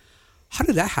like, how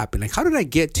did that happen? Like, how did I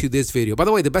get to this video? By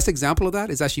the way, the best example of that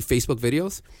is actually Facebook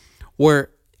videos,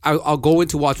 where I'll go in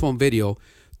to watch one video.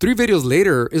 3 videos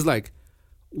later is like,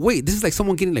 wait, this is like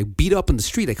someone getting like beat up in the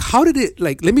street. Like, how did it,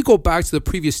 like, let me go back to the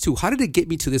previous 2. How did it get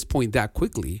me to this point that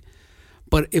quickly?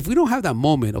 But if we don't have that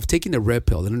moment of taking the red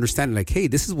pill and understanding like, hey,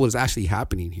 this is what is actually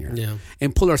happening here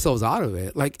and pull ourselves out of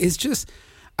it, like, it's just,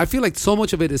 I feel like so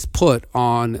much of it is put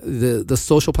on the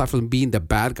social platform being the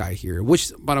bad guy here,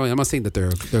 which, by the way, I'm not saying that they're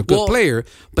a good player,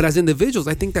 but as individuals,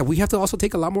 I think that we have to also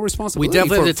take a lot more responsibility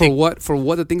for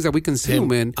what the things that we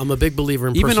consume. And I'm a big believer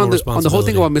in even personal responsibility. on the whole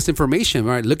thing about misinformation,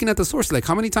 right? Looking at the source, like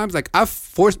how many times, like I've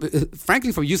forced,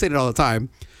 frankly, from you saying it all the time,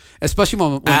 especially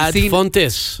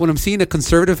when I'm seeing a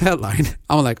conservative headline,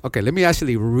 I'm like, okay, let me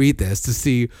actually read this to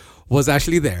see what's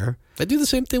actually there. I do the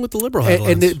same thing with the liberal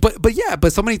headlines.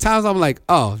 But so many times I'm like,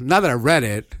 oh, now that I read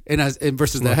it, and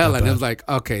versus the headline, I was like,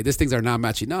 okay, these things are not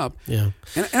matching up. Yeah,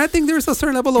 and I think there's a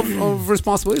certain level of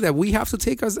responsibility that we have to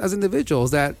take as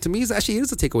individuals. That to me is a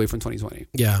takeaway from 2020.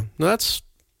 Yeah, no,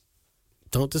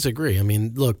 don't disagree. I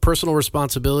mean, look, personal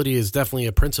responsibility is definitely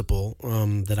a principle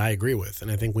that I agree with, and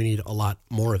I think we need a lot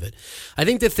more of it. I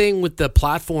think the thing with the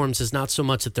platforms is not so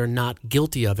much that they're not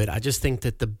guilty of it. I just think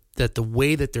that the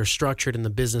way that they're structured and the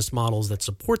business models that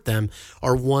support them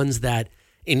are ones that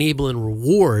enable and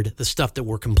reward the stuff that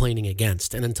we're complaining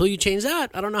against. And until you change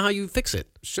that, I don't know how you fix it.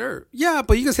 Sure. Yeah,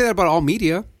 but you can say that about all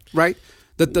media, right?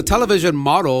 The television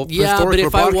model. Yeah, but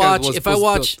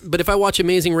if I watch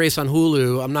Amazing Race on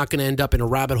Hulu, I'm not going to end up in a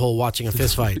rabbit hole watching a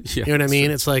fist fight. You know what I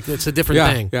mean? It's like it's a different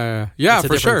thing. Yeah,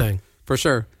 for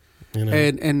sure. You know?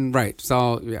 And right.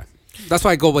 So yeah, that's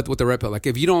why I go with the red pill. Like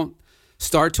if you don't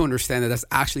start to understand that that's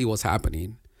actually what's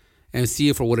happening and see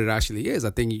it for what it actually is,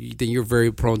 I think you're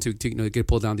very prone to get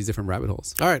pulled down these different rabbit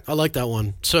holes. All right. I like that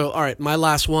one. So, all right. My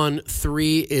last one,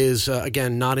 3, is,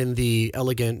 again, not in the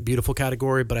elegant, beautiful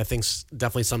category, but I think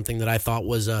definitely something that I thought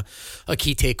was a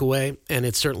key takeaway, and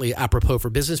it's certainly apropos for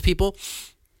business people.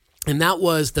 And that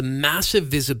was the massive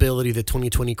visibility that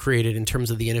 2020 created in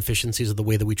terms of the inefficiencies of the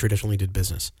way that we traditionally did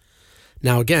business.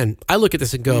 Now, again, I look at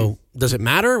this and go, does it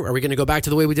matter? Are we going to go back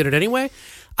to the way we did it anyway?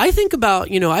 I think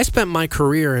about, I spent my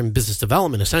career in business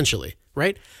development, essentially,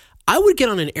 right? I would get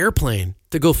on an airplane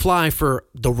to go fly for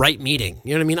the right meeting.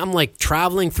 You know what I mean? I'm like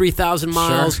traveling 3,000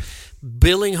 miles,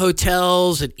 billing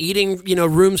hotels and eating,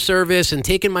 room service and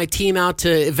taking my team out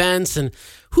to events. And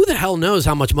who the hell knows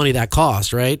how much money that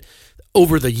cost, right?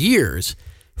 Over the years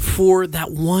for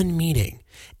that one meeting.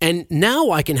 And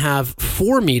now I can have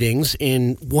 4 meetings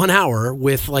in 1 hour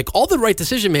with like all the right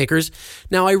decision makers.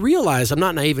 Now I realize I'm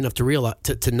not naive enough to realize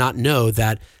to not know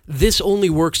that this only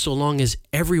works so long as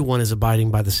everyone is abiding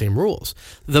by the same rules.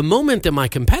 The moment that my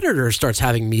competitor starts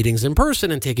having meetings in person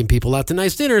and taking people out to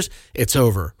nice dinners, it's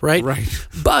over, right? Right.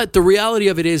 But the reality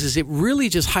of it is it really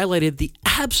just highlighted the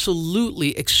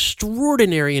absolutely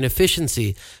extraordinary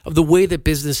inefficiency of the way that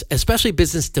business, especially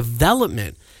business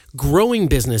development, growing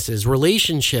businesses,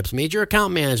 relationships, major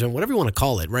account management, whatever you want to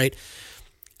call it, right?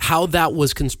 How that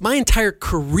was, my entire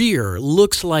career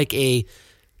looks like a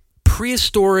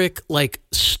prehistoric, like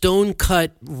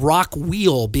stone-cut rock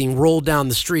wheel being rolled down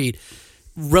the street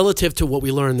relative to what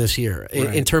we learned this year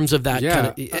in terms of that kind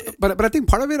of. But I think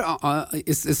part of it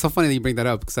is so funny that you bring that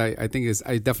up because I think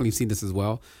I definitely seen this as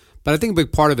well. But I think a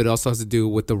big part of it also has to do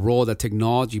with the role that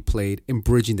technology played in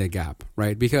bridging that gap,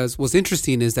 right? Because what's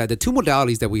interesting is that the 2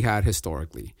 modalities that we had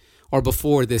historically or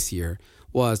before this year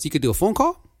was you could do a phone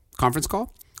call, conference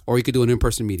call, or you could do an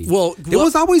in-person meeting. Well, there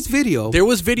was always video. There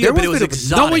was video, but it was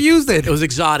exotic. No one used it. It was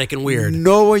exotic and weird.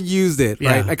 No one used it,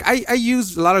 right? Yeah. Like I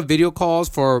used a lot of video calls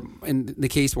for, in the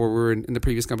case where we were in the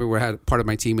previous company where I had part of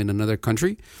my team in another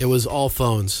country. It was all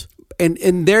phones.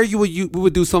 And there we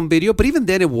would do some video, but even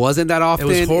then it wasn't that often.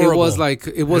 It was horrible. It was like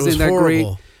it wasn't that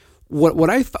horrible. great.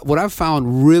 What I've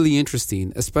found really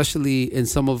interesting, especially in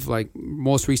some of like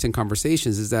most recent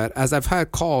conversations, is that as I've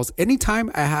had calls, anytime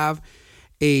I have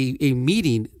a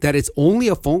meeting that it's only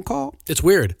a phone call, it's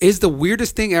weird. It's the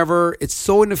weirdest thing ever. It's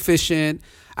so inefficient.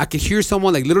 I could hear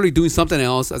someone like literally doing something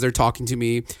else as they're talking to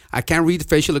me. I can't read the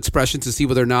facial expressions to see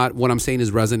whether or not what I'm saying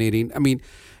is resonating. I mean,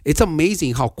 it's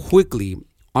amazing how quickly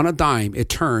on a dime it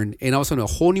turned, and all of a sudden a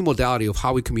whole new modality of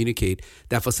how we communicate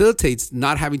that facilitates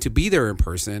not having to be there in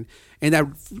person, and that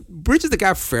bridges the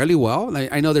gap fairly well.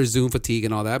 Like, I know there's Zoom fatigue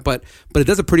and all that, but it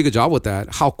does a pretty good job with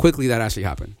that, how quickly that actually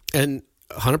happened. And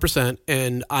 100%.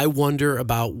 And I wonder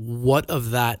about what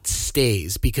of that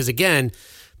stays, because again,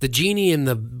 the genie in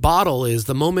the bottle is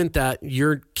the moment that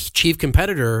your chief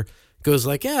competitor goes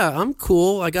like, yeah, I'm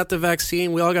cool. I got the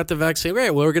vaccine. We all got the vaccine. Great.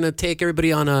 Well, we're going to take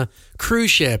everybody on a cruise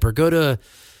ship or go to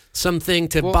something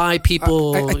to buy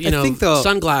people, I think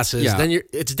sunglasses. Yeah. Then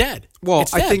it's dead. Well,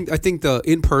 it's dead. I think the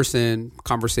in-person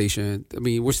conversation, I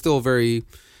mean, we're still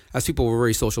as people, we're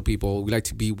very social people. We like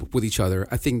to be with each other.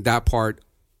 I think that part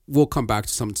will come back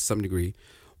to some degree.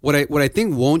 What I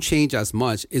think won't change as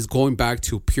much is going back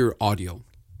to pure audio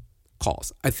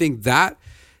calls. I think that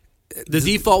the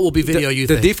default will be video.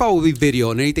 The default will be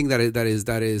video, and anything that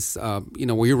is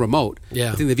where you're remote.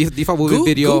 Yeah, I think the default will be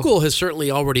video. Google has certainly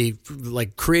already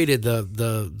like created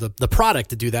the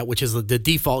product to do that, which is the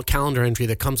default calendar entry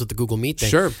that comes with the Google Meet thing.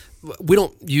 Sure, we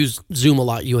don't use Zoom a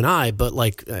lot, you and I, but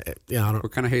like, we're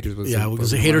kind of haters with Zoom. Yeah, we're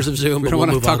haters of Zoom. We don't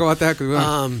want to talk about that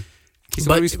because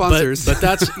sponsors. But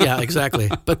that's exactly.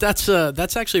 But that's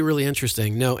actually really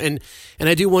interesting. No, and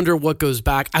I do wonder what goes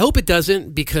back. I hope it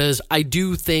doesn't, because I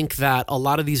do think that a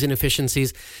lot of these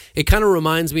inefficiencies, it kind of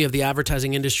reminds me of the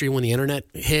advertising industry when the internet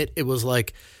hit. It was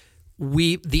like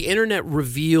the internet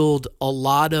revealed a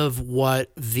lot of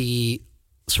what the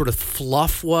sort of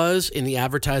fluff was in the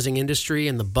advertising industry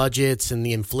and the budgets and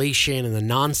the inflation and the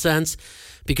nonsense,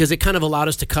 because it kind of allowed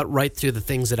us to cut right through the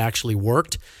things that actually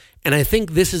worked. And I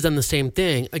think this has done the same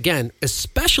thing, again,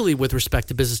 especially with respect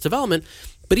to business development,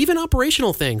 but even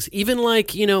operational things, even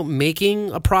like,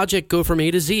 making a project go from A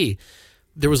to Z.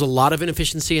 There was a lot of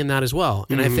inefficiency in that as well.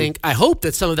 And I hope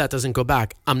that some of that doesn't go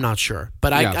back. I'm not sure.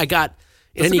 But I got,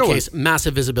 in any case,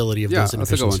 massive visibility of those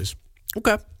inefficiencies.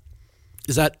 Okay.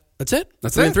 That's it?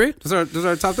 That's 3 it. and 3? Those are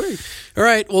our top 3. All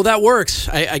right. Well, that works,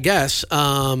 I guess.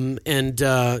 Definitely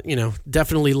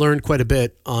learned quite a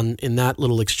bit in that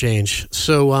little exchange.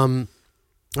 So, all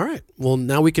right. Well,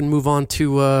 now we can move on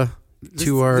to let's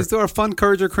do our fun,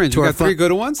 courage, or cringe. We got 3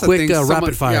 good ones. Quick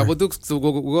rapid fire. Yeah, we'll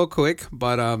go quick,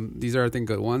 but these are, I think,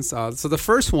 good ones. So the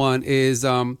first one is,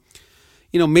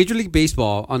 Major League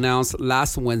Baseball announced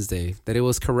last Wednesday that it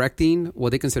was correcting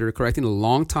a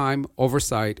long-time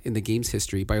oversight in the game's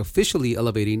history by officially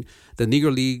elevating the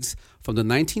Negro Leagues from the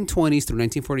 1920s through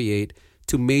 1948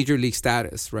 to Major League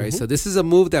status, right? Mm-hmm. So this is a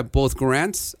move that both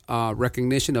grants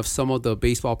recognition of some of the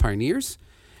baseball pioneers,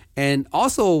 and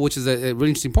also, which is a really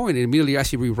interesting point, it immediately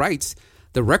actually rewrites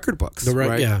the record books,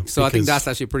 right? Yeah. So I think that's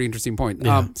actually a pretty interesting point.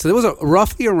 Yeah. So there was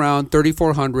roughly around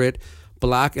 3,400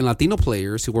 Black and Latino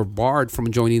players who were barred from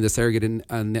joining the segregated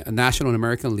National and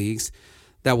American leagues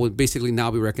that would basically now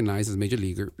be recognized as major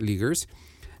leaguers.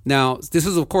 Now, this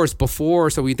is, of course, before.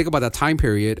 So when you think about that time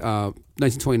period,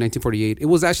 1920, 1948, it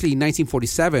was actually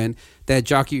 1947 that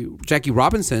Jackie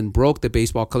Robinson broke the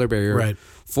baseball color barrier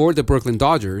for the Brooklyn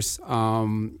Dodgers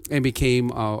and became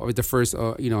the first,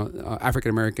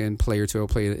 African-American player to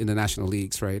play in the National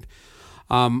Leagues, right?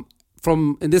 And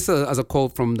this as a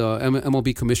quote from the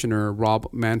MLB commissioner, Rob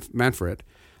Manfred.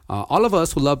 All of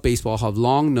us who love baseball have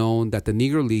long known that the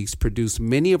Negro Leagues produce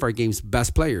many of our game's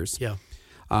best players. Yeah.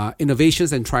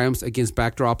 Innovations and triumphs against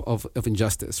backdrop of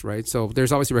injustice, right? So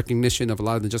there's obviously recognition of a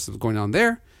lot of injustice going on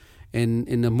there, and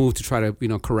in a move to try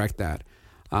to correct that.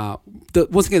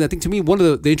 Once again, I think to me one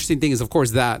of the interesting things is, of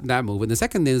course, that move, and the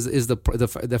second is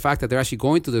the fact that they're actually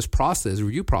going through this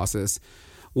review process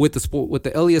with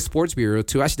the LES Sports Bureau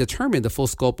to actually determine the full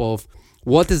scope of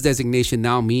what this designation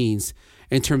now means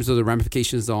in terms of the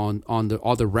ramifications on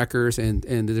all the records and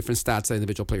the different stats that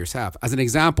individual players have. As an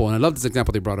example, and I love this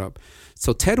example they brought up.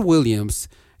 So Ted Williams,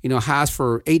 has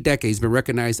for 8 decades been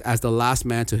recognized as the last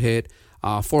man to hit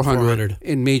 400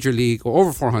 in Major League, or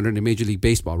over 400 in Major League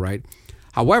Baseball, right?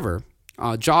 However,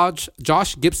 Josh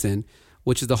Gibson,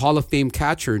 which is the Hall of Fame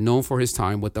catcher known for his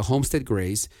time with the Homestead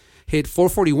Grays, hit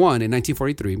 441 in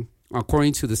 1943,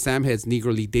 according to the Sam Heads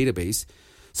Negro League database.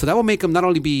 So that will make him not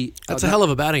only be... That's a hell of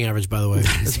a batting average, by the way.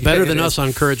 It's better than us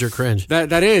on Courage or Cringe.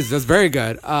 That's very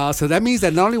good. So that means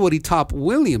that not only would he top Ted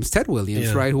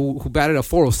Williams, right, who batted a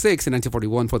 406 in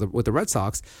 1941 with the Red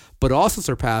Sox, but also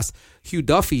surpassed Hugh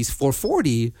Duffy's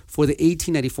 440 for the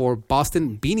 1894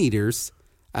 Boston Beaneaters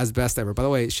as best ever. By the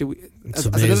way, should we as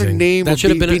another name that should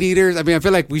have been Beaneaters? I mean, I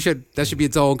feel like that should be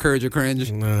its own Courage or Cringe.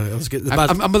 I'm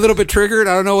a little bit triggered.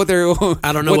 I don't know what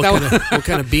what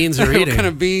kind of beans they're eating. What kind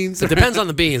of beans? It depends on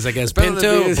the beans, I guess.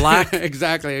 Pinto, black.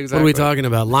 Exactly. What are we talking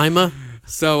about? Lima.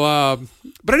 So,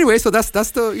 but anyway, so that's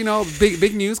the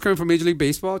big news coming from Major League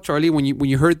Baseball. Charlie, when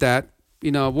you heard that,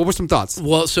 what were some thoughts?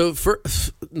 Well, so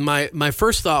my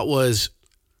first thought was,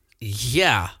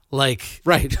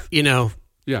 right.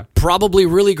 Yeah. Probably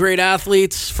really great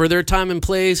athletes for their time and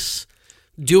place,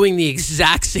 doing the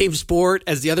exact same sport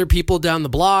as the other people down the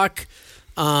block,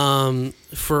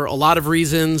 for a lot of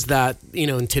reasons that,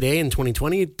 in today in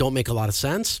 2020 don't make a lot of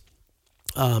sense.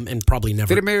 And probably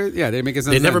never. They make sense.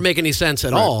 They never make any sense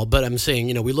at all. But I'm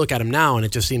saying, we look at them now and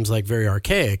it just seems like very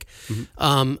archaic.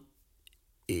 Mm-hmm.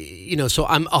 So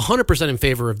I'm 100% in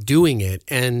favor of doing it.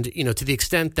 And, to the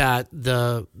extent that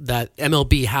that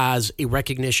MLB has a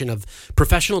recognition of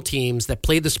professional teams that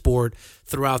played the sport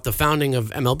throughout the founding of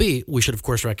MLB, we should, of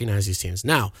course, recognize these teams.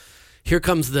 Now, here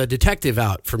comes the detective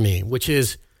out for me, which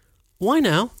is, why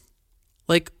now?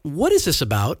 Like, what is this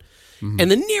about? Mm-hmm. And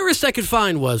the nearest I could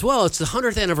find was, it's the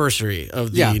 100th anniversary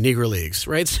of the Negro Leagues,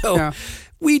 right? So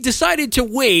we decided to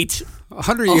wait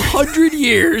 100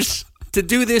 years to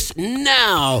do this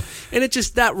now. And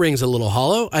that rings a little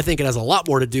hollow. I think it has a lot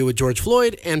more to do with George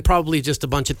Floyd and probably just a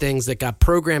bunch of things that got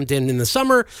programmed in the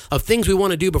summer of things we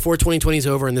want to do before 2020 is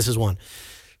over, and this is one.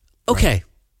 Okay,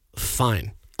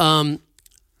 fine.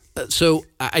 So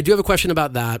I do have a question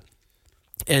about that.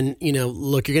 And,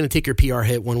 look, you're going to take your PR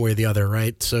hit one way or the other,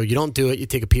 right? So you don't do it, you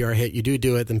take a PR hit, you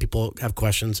do it, then people have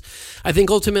questions. I think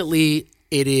ultimately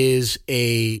it is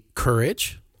a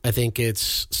courage. I think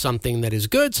it's something that is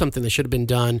good, something that should have been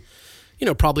done,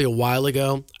 probably a while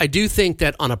ago. I do think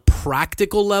that on a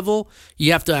practical level,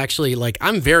 you have to actually,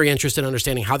 I'm very interested in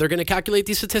understanding how they're going to calculate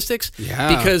these statistics.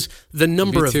 Yeah, because the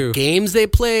number of games they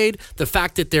played, the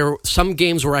fact that some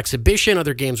games were exhibition,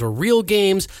 other games were real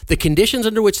games, the conditions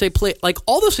under which they played,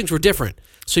 all those things were different.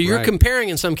 So you're comparing,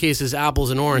 in some cases,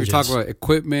 apples and oranges. You're talking about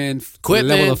equipment,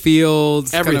 level of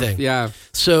fields, everything.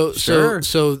 So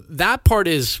that part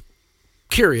is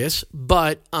curious,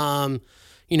 but on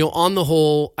the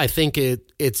whole, I think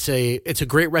it's a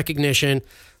great recognition.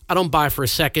 I don't buy for a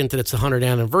second that it's the 100th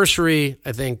anniversary.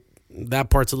 I think that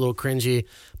part's a little cringy.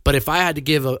 But if I had to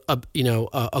give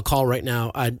a call right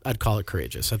now, I'd call it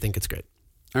courageous. I think it's great.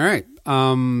 All right,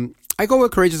 I go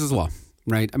with courageous as well.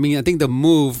 Right. I mean, I think the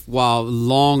move, while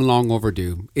long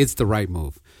overdue, it's the right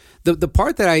move. The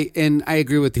part that I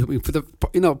agree with you.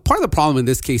 Part of the problem in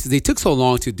this case is they took so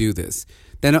long to do this.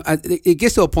 Then it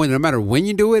gets to a point that no matter when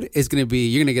you do it, you're going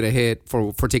to get a hit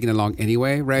for taking it long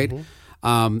anyway, right?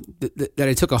 Mm-hmm. That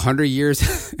it took 100 years,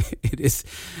 it's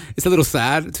a little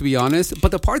sad, to be honest.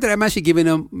 But the part that I'm actually giving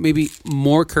them maybe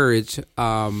more courage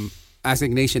as a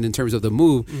nation in terms of the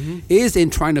move is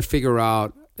in trying to figure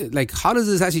out, how does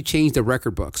this actually change the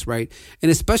record books, right?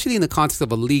 And especially in the context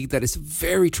of a league that is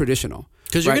very traditional.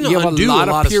 Because you're going to undo a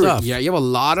lot of stuff. Yeah, you have a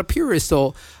lot of purists.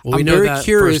 So I'm very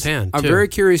curious. I'm very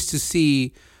curious to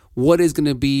see what is going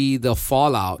to be the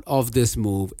fallout of this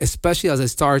move, especially as I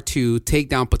start to take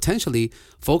down potentially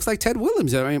folks like Ted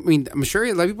Williams. I mean, I'm sure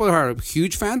a lot of people are a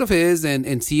huge fan of his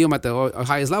and see him at the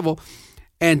highest level.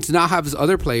 And to not have this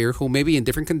other player who maybe in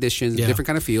different conditions, different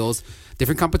kind of fields,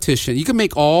 different competition, you can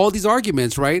make all these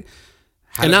arguments, right?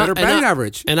 Had a better batting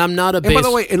average. And I'm not a And by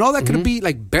the way, and all that could be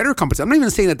like better competition. I'm not even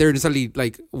saying that they're necessarily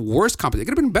like worse competition. It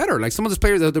could have been better. Like some of those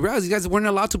players, these guys weren't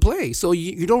allowed to play. So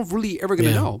you don't really ever going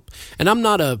to know. And I'm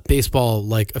not a baseball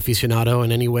like aficionado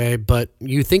in any way, but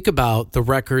you think about the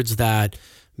records that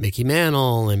Mickey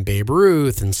Mantle and Babe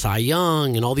Ruth and Cy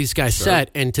Young and all these guys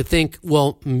set, and to think,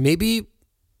 well, maybe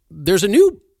there's a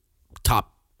new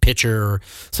top pitcher or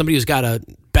somebody who's got a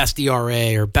best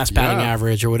ERA or best batting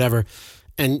average or whatever.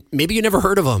 And maybe you never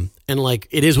heard of them, and like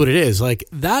it is what it is. Like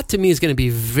that to me is going to be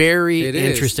very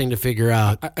interesting to figure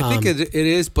out. I think it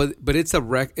is, but it's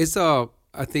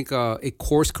I think a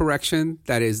course correction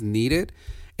that is needed.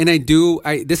 And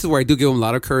this is where I do give them a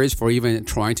lot of courage for even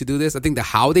trying to do this. I think the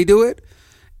how they do it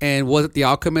and what the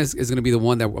outcome is going to be the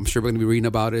one that I'm sure we're going to be reading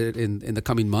about it in the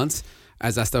coming months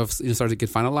as that stuff starts to get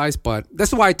finalized. But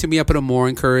that's why to me I put them more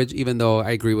in courage, even though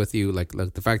I agree with you. Like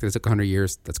the fact that it took 100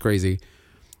 years, that's crazy.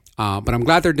 But I'm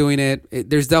glad they're doing it.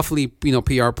 There's definitely,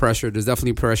 PR pressure. There's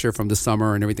definitely pressure from the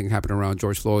summer and everything happening around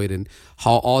George Floyd and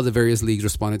how all the various leagues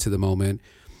responded to the moment.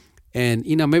 And,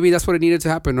 maybe that's what it needed to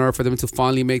happen in order for them to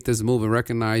finally make this move and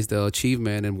recognize the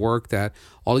achievement and work that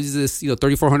all these,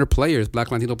 3,400 players, Black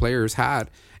Latino players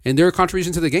had and their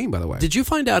contribution to the game, by the way. Did you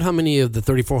find out how many of the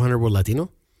 3,400 were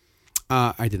Latino?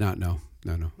 I did not know.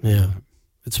 No. Yeah.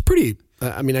 It's pretty...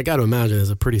 I mean, I got to imagine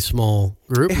it's a pretty small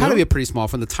group. It had to be a pretty small.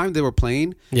 From the time they were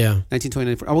playing,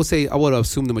 1929, I would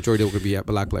assume the majority would be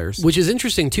Black players. Which is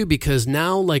interesting, too, because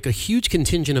now like a huge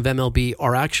contingent of MLB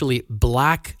are actually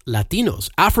Black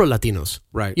Latinos, Afro-Latinos.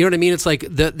 Right. You know what I mean? It's like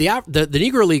the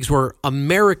Negro Leagues were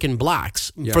American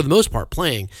Blacks, for the most part,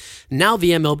 playing. Now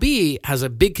the MLB has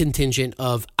a big contingent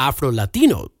of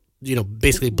Afro-Latino,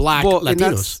 basically Black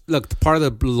Latinos. Look, part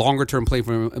of the longer term play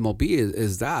for MLB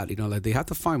is that, like they have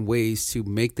to find ways to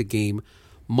make the game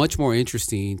much more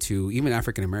interesting to even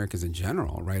African Americans in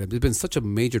general, right? There's been such a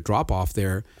major drop off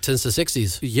there since the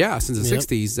 60s. Yeah, since the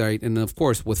 60s, right? And of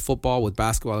course, with football, with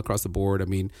basketball across the board, I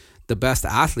mean, the best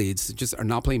athletes just are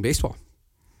not playing baseball.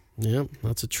 Yeah,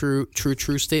 that's a true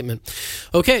statement.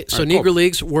 Okay, so Negro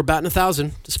Leagues, we're batting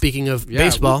 1,000. Speaking of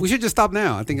baseball, we should just stop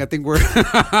now. I think we're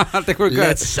good.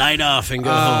 Let's sign off and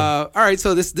go home. All right,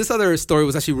 so this other story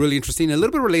was actually really interesting, a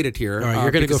little bit related here. All right,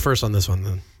 you're going to go first on this one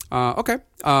then. Okay,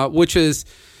 which is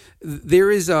there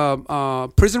is a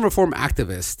prison reform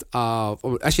activist,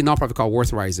 actually a nonprofit called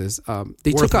Worth Rises.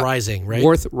 Worth Rising, right?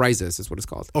 Worth Rises is what it's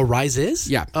called. Oh, Rises?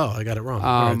 Yeah. Oh, I got it wrong.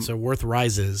 All right, so Worth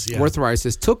Rises. Yeah. Worth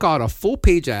Rises took out a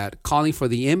full-page ad calling for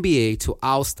the NBA to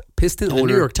oust Piston owner. The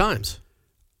New York Times.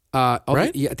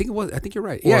 Right? Yeah, I think it was. I think you're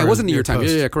right. Or it wasn't New New York York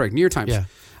Times. Post. Yeah, correct. New York Times.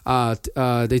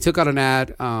 Yeah. They took out an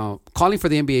ad calling for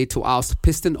the NBA to oust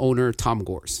Piston owner Tom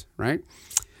Gores, right?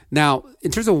 Now,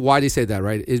 in terms of why they say that,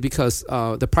 right, is because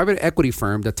the private equity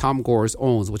firm that Tom Gores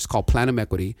owns, which is called Platinum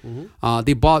Equity,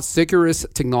 they bought Securus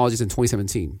Technologies in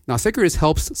 2017. Now, Securus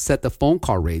helps set the phone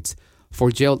call rates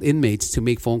for jailed inmates to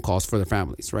make phone calls for their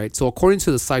families, right? So according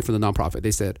to the site from the nonprofit,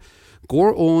 they said,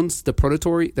 Gore owns the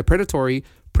predatory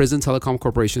Prison Telecom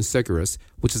Corporation Securus,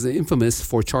 which is infamous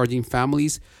for charging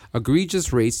families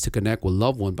egregious rates to connect with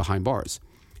loved ones behind bars.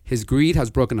 His greed has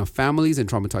broken up families and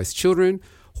traumatized children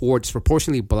who are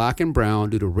disproportionately Black and brown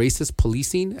due to racist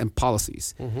policing and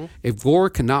policies. If Gore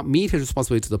cannot meet his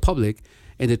responsibility to the public,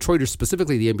 and Detroiters,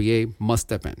 specifically the NBA, must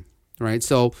step in, right?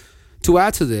 So to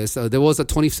add to this, there was a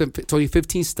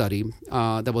 2015 study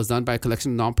that was done by a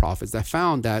collection of nonprofits that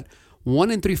found that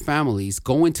 1 in 3 families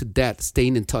go into debt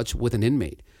staying in touch with an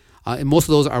inmate. And most of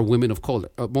those are women of color.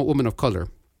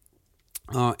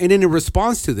 And in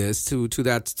response to this, to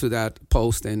that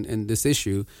post and this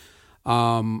issue,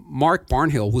 Mark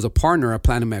Barnhill, who's a partner at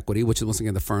Platinum Equity, which is once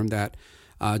again the firm that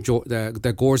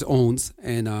Gores owns,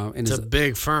 and it's a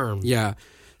big firm. Yeah,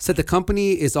 said the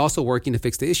company is also working to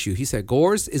fix the issue. He said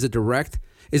Gores is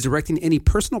directing any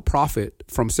personal profit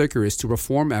from Securus to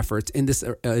reform efforts in this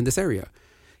area.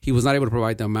 He was not able to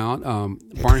provide the amount.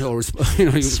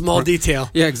 Barnhill, small detail.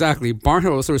 Yeah, exactly.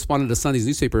 Barnhill also responded to Sunday's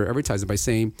newspaper advertising by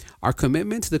saying, "Our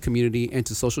commitment to the community and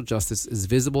to social justice is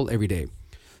visible every day."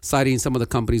 Citing some of the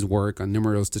company's work on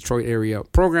numerous Detroit area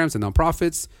programs and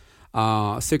nonprofits,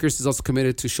 Securus is also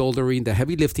committed to shouldering the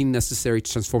heavy lifting necessary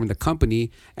to transform the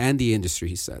company and the industry,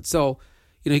 he said. So,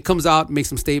 he comes out, makes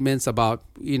some statements about,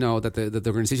 that the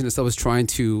organization itself is trying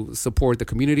to support the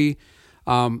community.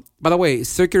 By the way,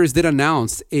 Securus did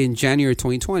announce in January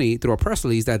 2020 through a press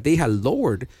release that they had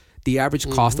lowered the average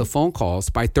cost of phone calls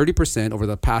by 30% over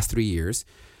the past 3 years.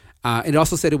 It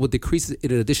also said it would decrease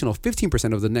it an additional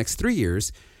 15% over the next 3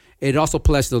 years. It also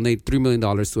pledged to donate $3 million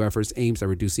to efforts aimed at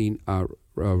reducing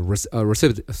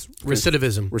recidivism.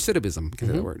 Recidivism, can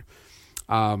say that word.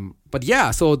 But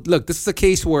yeah, so look, this is a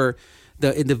case where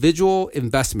the individual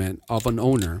investment of an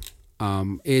owner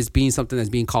is being something that's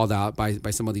being called out by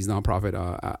some of these nonprofit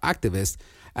activists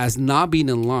as not being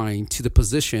in line to the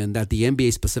position that the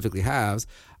NBA specifically has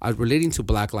relating to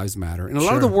Black Lives Matter. And a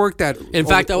lot of the work that... In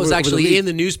fact, that was actually in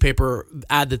the newspaper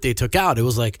ad that they took out. It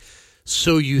was like,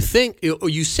 so you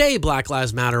say Black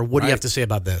Lives Matter, what do you have to say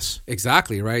about this?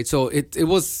 Exactly, right? So it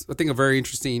was, I think, a very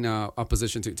interesting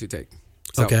position to take.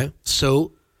 So, okay,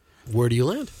 so where do you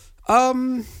land?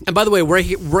 And by the way,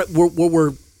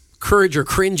 we're courage or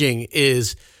cringing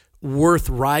is Worth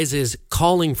Rises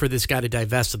calling for this guy to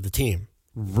divest of the team.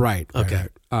 Right. Okay.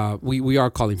 Right. We are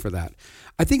calling for that.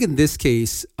 I think in this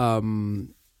case,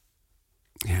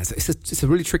 it's a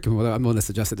really tricky one. I'm the one that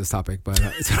suggested this topic, but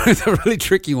it's a really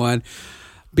tricky one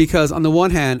because on the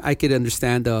one hand, I could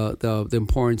understand the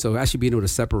importance of actually being able to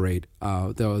separate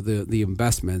the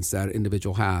investments that an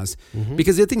individual has. Mm-hmm.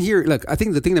 Because the thing here, look, I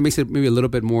think the thing that makes it maybe a little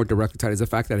bit more directly tied is the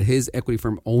fact that his equity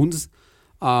firm owns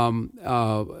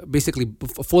basically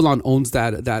full on owns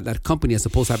that company as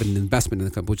opposed to having an investment in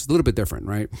the company, which is a little bit different,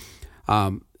 right?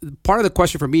 Part of the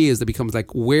question for me is it becomes like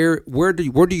where do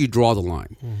you draw the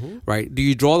line, right? Do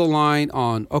you draw the line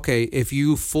on, okay, if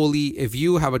you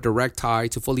have a direct tie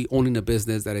to fully owning a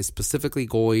business that is specifically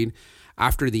going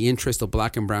after the interest of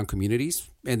Black and brown communities,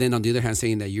 and then on the other hand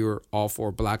saying that you're all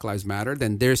for Black Lives Matter,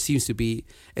 then there seems to be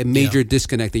a major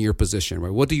disconnect in your position,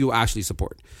 right? What do you actually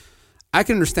support? I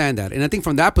can understand that. And I think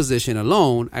from that position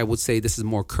alone, I would say this is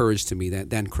more courage to me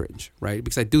than cringe, right?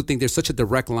 Because I do think there's such a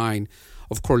direct line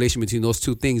of correlation between those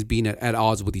two things being at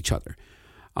odds with each other.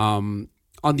 On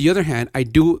the other hand,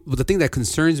 the thing that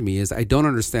concerns me is I don't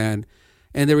understand,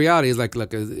 and the reality is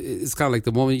it's kind of like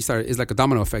the moment you start, it's like a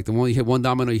domino effect. The moment you hit one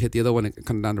domino, you hit the other one and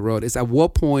come down the road. It's at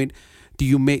what point do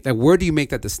you make, where do you make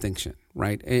that distinction,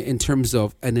 right? In terms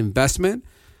of an investment,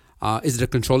 is it a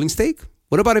controlling stake?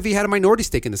 What about if he had a minority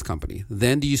stake in this company?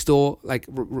 Then do you still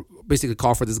basically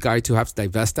call for this guy to have to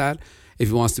divest that if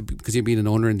he wants to, because he's being an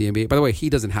owner in the NBA? By the way, he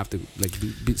doesn't have to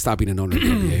stop being an owner in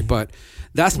the NBA. But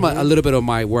that's a little bit of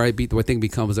where I think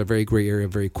becomes a very gray area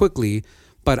very quickly.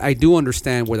 But I do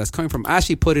understand where that's coming from. I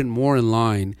actually put it more in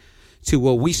line to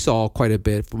what we saw quite a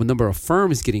bit from a number of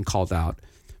firms getting called out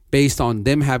based on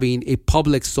them having a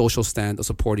public social stand of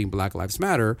supporting Black Lives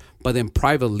Matter, but then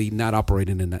privately not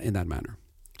operating in that manner.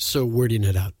 So where do you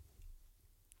net out?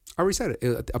 I already said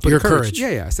it. Your courage.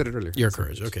 Yeah, I said it earlier. Your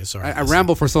courage. Okay, sorry. I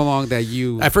rambled for so long that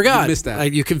I forgot. You missed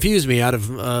that. You confused me out of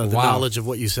the knowledge of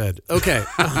what you said. Okay.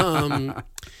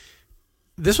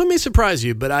 This one may surprise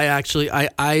you, but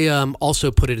I also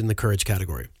put it in the courage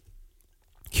category.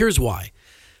 Here's why.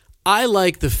 I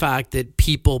like the fact that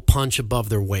people punch above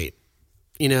their weight.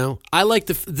 You know, I like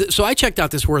so I checked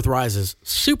out this Worth Rises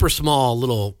super small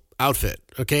little outfit,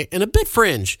 okay, and a bit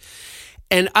fringe.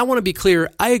 And I want to be clear,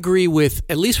 I agree with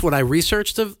at least what I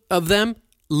researched of them,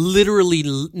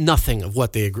 literally nothing of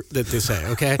what they say,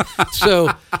 okay?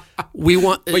 So we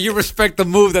want... But you respect the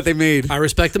move that they made. I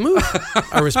respect the move.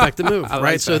 Right?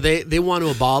 Like so they want to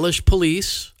abolish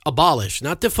police, not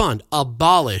defund,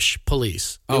 abolish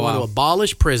police. They want to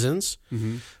abolish prisons,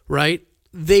 right?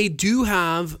 They do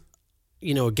have,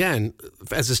 again,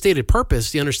 as a stated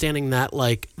purpose, the understanding that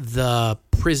the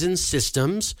prison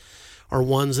systems are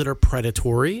ones that are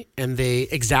predatory and they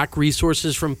exact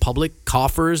resources from public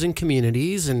coffers and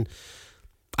communities. And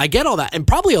I get all that. And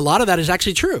probably a lot of that is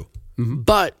actually true. Mm-hmm.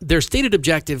 But their stated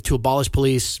objective to abolish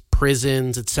police,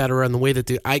 prisons, et cetera, and the way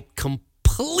that I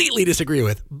completely disagree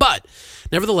with. But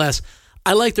nevertheless,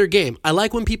 I like their game. I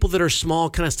like when people that are small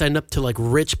kind of stand up to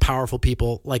rich, powerful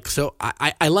people. So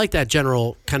I like that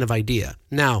general kind of idea.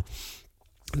 Now,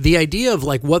 the idea of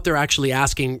what they're actually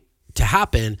asking to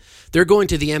happen, they're going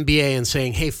to the NBA and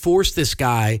saying, hey, force this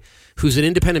guy who's an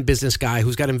independent business guy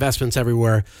who's got investments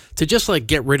everywhere to just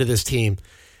get rid of this team.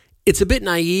 It's a bit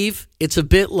naive. It's a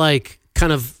bit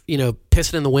kind of,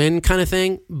 pissing in the wind kind of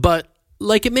thing, but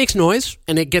it makes noise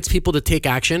and it gets people to take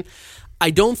action. I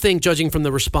don't think, judging from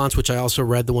the response, which I also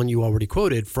read, the one you already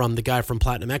quoted from the guy from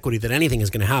Platinum Equity, that anything is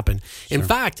going to happen. Sure. In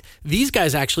fact, these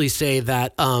guys actually say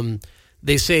that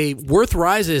they say Worth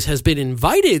Rises has been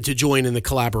invited to join in the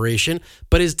collaboration,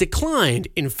 but has declined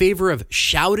in favor of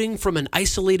shouting from an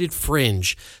isolated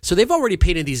fringe. So they've already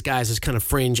painted these guys as kind of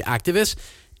fringe activists.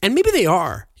 And maybe they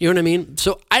are. You know what I mean?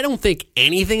 So I don't think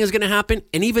anything is going to happen.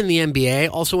 And even the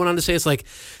NBA also went on to say, it's like,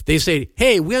 they say,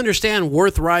 hey, we understand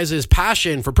Worth Rise's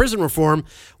passion for prison reform.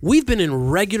 We've been in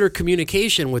regular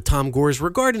communication with Tom Gores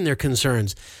regarding their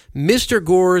concerns. Mr.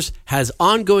 Gores has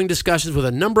ongoing discussions with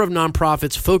a number of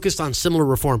nonprofits focused on similar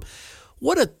reform.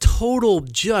 What a total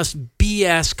just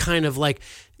BS kind of like,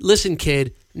 listen,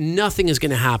 kid, nothing is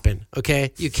going to happen,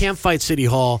 okay? You can't fight City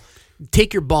Hall.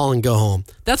 Take your ball and go home.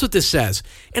 That's what this says.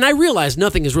 And I realize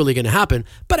nothing is really going to happen,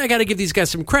 but I got to give these guys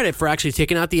some credit for actually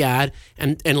taking out the ad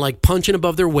and like punching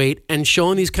above their weight and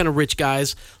showing these kind of rich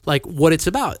guys like what it's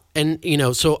about. And, you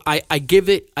know, so I give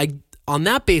it, on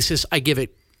that basis, I give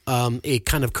it a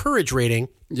kind of courage rating.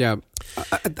 Yeah.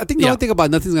 I think the only thing about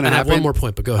nothing's going to happen. I have one more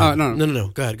point, but go ahead. No.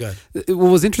 Go ahead. What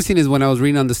was interesting is when I was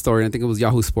reading on the story, I think it was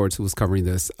Yahoo Sports who was covering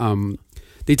this.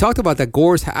 They talked about that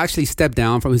Gores actually stepped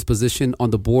down from his position on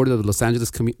the board of the Los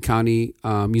Angeles County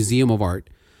Museum of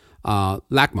Art,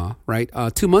 LACMA, right?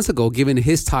 2 months ago, given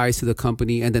his ties to the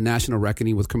company and the national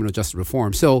reckoning with criminal justice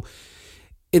reform. So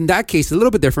in that case, a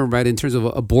little bit different, right, in terms of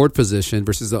a board position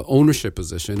versus an ownership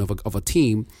position of a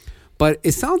team. But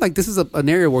it sounds like this is an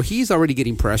area where he's already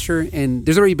getting pressure, and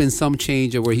there's already been some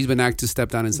change where he's been asked to step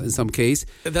down in some case.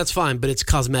 That's fine, but it's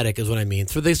cosmetic, is what I mean.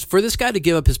 For this guy to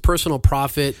give up his personal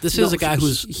profit, is a guy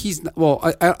he's well.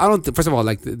 I don't. First of all,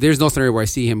 like there's no scenario where I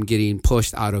see him getting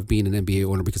pushed out of being an NBA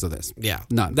owner because of this. Yeah,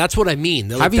 none. That's what I mean.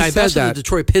 They're having said that, the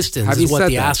Detroit Pistons is what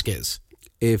the ask is.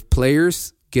 If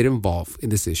players get involved in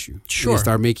this issue, sure, they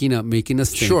start making us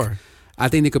think. Sure, I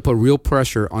think they could put real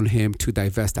pressure on him to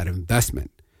divest that investment.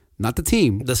 Not the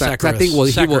team. The Sekeres. I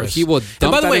think he will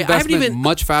dump that investment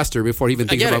much faster before he even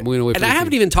thinks about moving away from the team. And I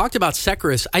haven't even talked about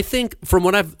Sekeres. I think from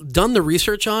what I've done the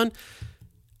research on,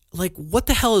 like what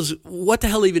the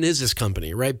hell even is this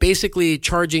company, right? Basically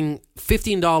charging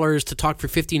 $15 to talk for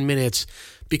 15 minutes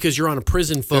because you're on a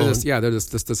prison phone. They're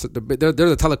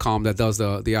the telecom that does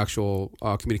the actual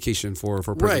communication for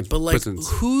prisons. Right, but like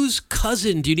whose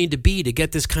cousin do you need to be to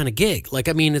get this kind of gig? Like,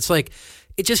 I mean, it's like,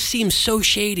 it just seems so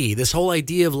shady. This whole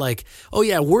idea of like, oh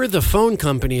yeah, we're the phone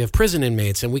company of prison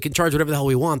inmates and we can charge whatever the hell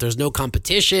we want. There's no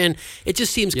competition. It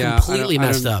just seems completely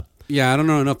messed up. Yeah, I don't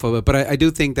know enough of it, but I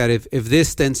do think that if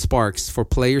this then sparks for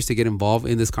players to get involved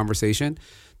in this conversation,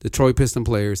 the Detroit Piston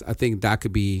players, I think that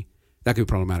could be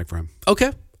problematic for him.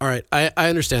 Okay, all right, I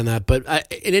understand that, but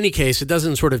in any case, it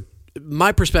doesn't sort of.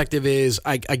 My perspective is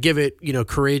I give it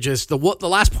courageous. The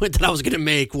last point that I was going to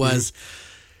make was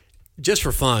just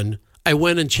for fun. I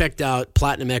went and checked out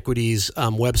Platinum Equity's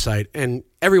website, and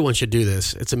everyone should do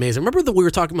this. It's amazing. Remember that we were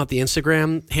talking about the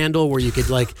Instagram handle where you could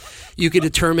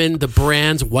determine the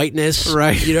brand's whiteness,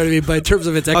 right? You know what I mean? By terms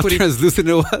of its equity, how translucent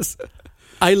it was.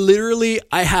 I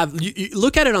have. You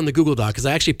look at it on the Google Doc because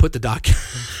I actually put the doc.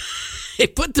 I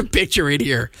put the picture in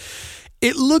here.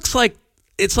 It looks like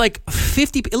it's like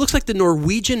 50. It looks like the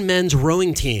Norwegian men's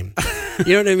rowing team.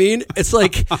 You know what I mean? It's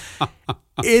like.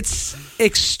 It's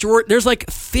extraordinary. There's like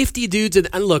 50 dudes.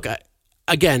 And look,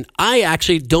 again, I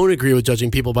actually don't agree with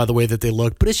judging people by the way that they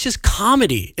look, but it's just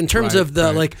comedy in terms of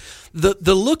the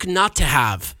look not to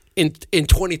have in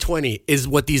 2020 is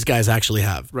what these guys actually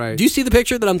have. Right. Do you see the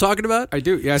picture that I'm talking about? I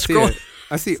do. Yeah, I see it.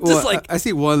 I see. Well, I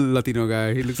see one Latino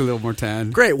guy. He looks a little more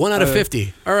tan. Great. 1 out of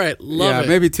 50. All right. Love it.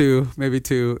 Maybe two.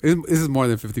 This is more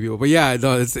than 50 people. But yeah,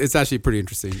 no, it's actually pretty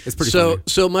interesting. It's pretty funny.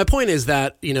 So my point is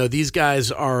that, these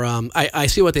guys are, I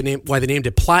see why they named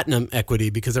it Platinum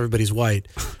Equity because everybody's white.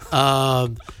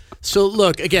 So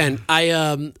look, again,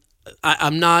 I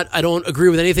don't agree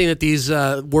with anything that these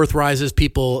Worth Rises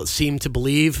people seem to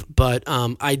believe, but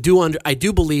I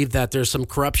do believe that there's some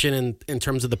corruption in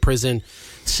terms of the prison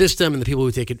system and the people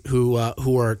who take it who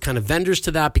are kind of vendors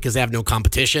to that because they have no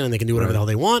competition and they can do whatever the hell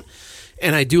they want.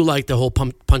 And I do like the whole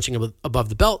punching above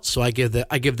the belt. So I give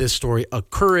this story a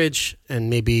courage and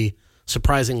maybe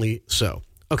surprisingly so.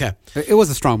 Okay. It was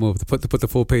a strong move to put the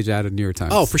full page ad in New York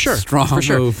Times. Oh, for sure. Strong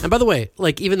move. And by the way,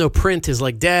 like even though print is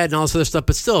like dead and all this other stuff,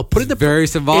 but still put it in very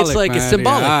symbolic. It's like man. It's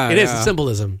symbolic. Yeah, it is. It's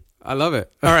symbolism. I love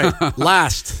it. All right.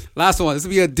 Last one. This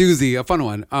will be a doozy, a fun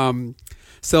one.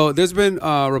 So there's been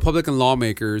Republican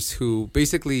lawmakers who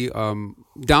basically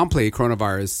downplay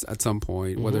coronavirus at some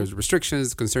point, whether it's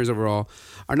restrictions, concerns overall,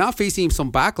 are now facing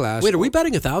some backlash. Wait, are we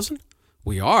betting 1,000?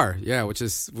 We are, yeah.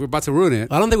 We're about to ruin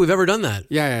it. I don't think we've ever done that.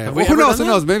 Yeah. Well, who knows? Who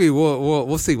knows? Maybe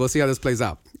we'll see. We'll see how this plays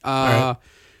out. Right.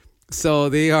 So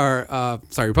they are,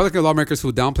 Republican lawmakers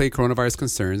who downplay coronavirus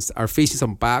concerns are facing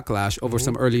some backlash over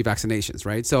some early vaccinations,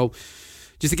 right? So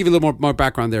just to give you a little more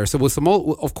background there. So with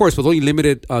only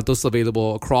limited doses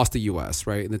available across the U.S.,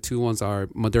 right? And the two ones are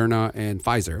Moderna and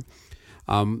Pfizer.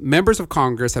 Members of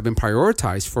Congress have been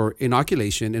prioritized for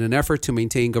inoculation in an effort to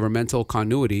maintain governmental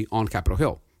continuity on Capitol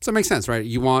Hill. So it makes sense, right?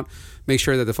 You want to make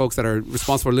sure that the folks that are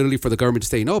responsible literally for the government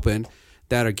staying open,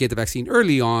 that are get the vaccine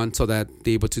early on so that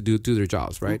they're able to do their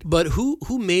jobs, right? But who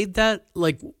made that?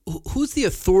 Like, who's the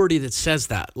authority that says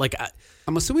that? Like,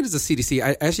 I'm assuming it's the CDC.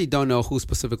 I actually don't know who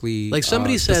specifically. Like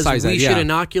somebody says we should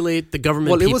inoculate the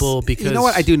government people because... You know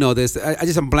what? I do know this.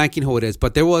 I'm blanking who it is.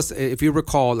 But there was, if you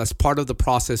recall, as part of the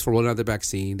process for rolling out the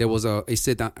vaccine, there was a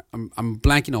sit down. I'm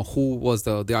blanking on who was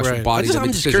the actual body.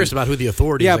 I'm just curious about who the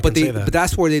authority is. Yeah, but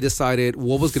that's where they decided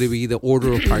what was going to be the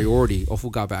order of priority of who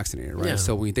got vaccinated, right? Yeah.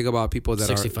 So when you think about people that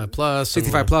 65 are... plus.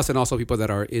 65 plus, and also people that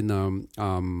are in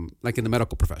like in the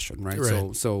medical profession, right?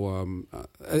 So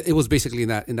it was basically in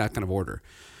that kind of order.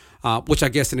 Which I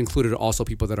guess it included also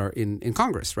people that are in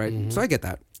Congress, right? Mm-hmm. So I get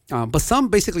that. But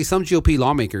some GOP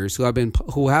lawmakers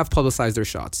who have publicized their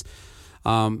shots.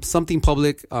 Something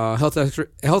public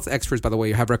health experts, by the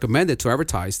way, have recommended to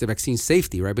advertise the vaccine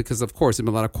safety, right? Because of course, there's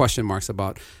been a lot of question marks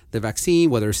about the vaccine,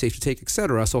 whether it's safe to take,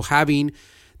 etc. So having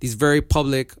these very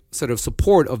public sort of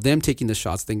support of them taking the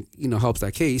shots, helps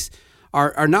that case.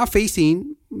 Are now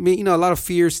facing a lot of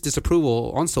fierce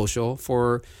disapproval on social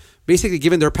for basically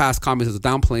given their past comments as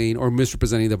downplaying or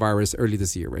misrepresenting the virus early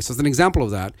this year, right? So as an example of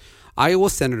that,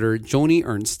 Iowa Senator Joni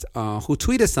Ernst, who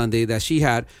tweeted Sunday that she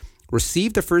had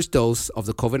received the first dose of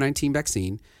the COVID-19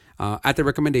 vaccine at the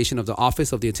recommendation of the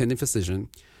Office of the Attending Physician.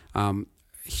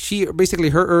 She basically,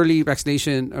 her early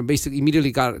vaccination basically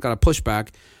immediately got a pushback,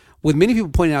 with many people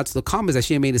pointing out to the comments that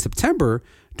she had made in September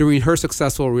during her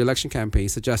successful re-election campaign,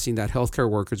 suggesting that healthcare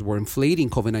workers were inflating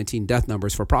COVID-19 death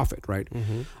numbers for profit, right?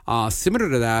 Mm-hmm.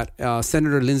 Similar to that,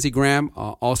 Senator Lindsey Graham,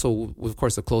 also, of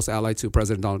course, a close ally to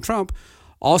President Donald Trump,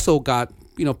 also got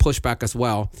pushback as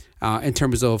well in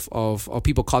terms of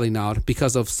people calling out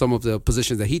because of some of the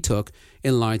positions that he took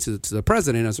in line to the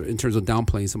president in terms of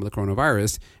downplaying some of the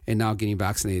coronavirus and now getting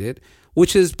vaccinated,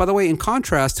 which is, by the way, in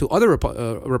contrast to other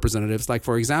representatives, like,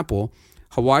 for example,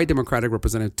 Hawaii Democratic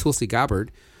Representative Tulsi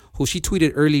Gabbard, who she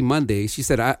tweeted early Monday. She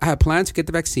said, I had planned to get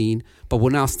the vaccine, but will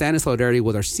now stand in solidarity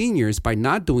with our seniors by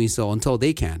not doing so until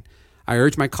they can. I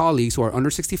urge my colleagues who are under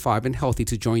 65 and healthy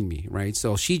to join me, right?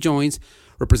 So she joins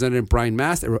Representative Brian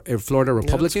Mast, a Florida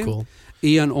Republican, cool.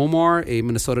 Ian Omar, a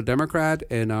Minnesota Democrat,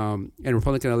 and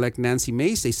Republican-elect Nancy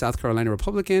Mace, a South Carolina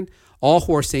Republican, all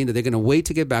who are saying that they're going to wait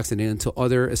to get vaccinated until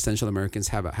other essential Americans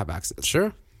have access.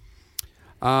 Sure.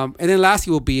 And then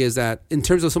lastly is that in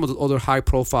terms of some of the other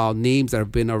high-profile names that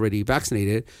have been already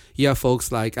vaccinated, you have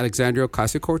folks like Alexandria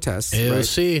Ocasio-Cortez,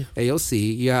 AOC. Right?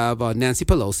 AOC. You have Nancy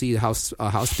Pelosi, the House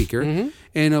Speaker,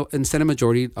 mm-hmm. and Senate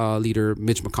Majority Leader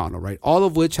Mitch McConnell, right? All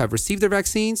of which have received their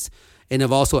vaccines and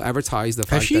have also advertised the fact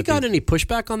that... Has she got any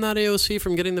pushback on that, AOC,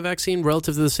 from getting the vaccine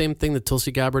relative to the same thing that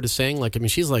Tulsi Gabbard is saying? Like, I mean,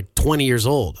 she's like 20 years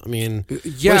old. I mean, what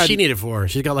does she need it for?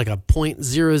 She's got like a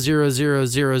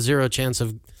 0.00000 chance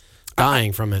of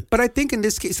dying from it. But I think in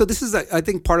this case, so this is, I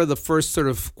think, part of the first sort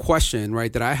of question,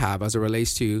 right, that I have as it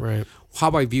relates to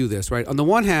how I view this, right? On the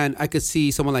one hand, I could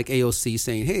see someone like AOC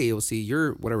saying, hey, AOC,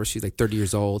 you're whatever, she's like 30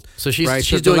 years old. So she's right?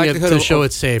 doing it to show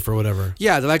it's safe or whatever.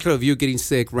 Yeah, the likelihood of you getting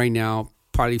sick right now,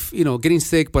 probably, getting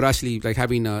sick, but actually like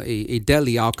having a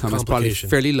deadly outcome is probably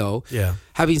fairly low. Yeah.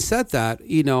 Having said that,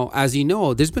 as you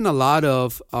know, there's been a lot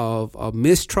of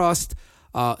mistrust,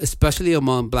 especially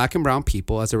among Black and brown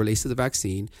people as it relates to the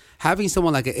vaccine. Having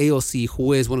someone like an AOC,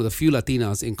 who is one of the few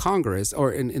Latinas in Congress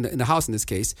or in the House in this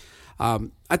case,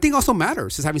 I think also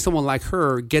matters, is having someone like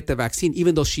her get the vaccine,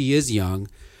 even though she is young,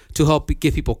 to help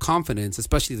give people confidence,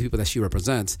 especially the people that she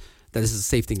represents, that this is a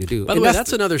safe thing to do. By the way,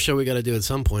 that's another show we got to do at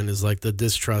some point, is like the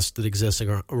distrust that exists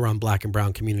around Black and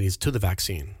brown communities to the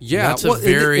vaccine. Yeah, that's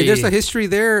there's a history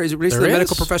there as it relates to the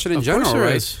medical profession in general,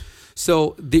 right? Is.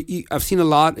 So I've seen a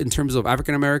lot in terms of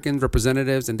African-American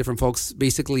representatives and different folks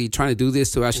basically trying to do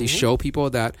this to actually show people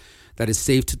that it's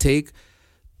safe to take.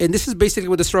 And this is basically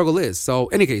what the struggle is. So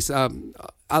in any case,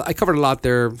 I covered a lot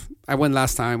there. I went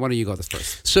last time. Why don't you go this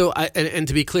first? So, and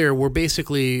to be clear, we're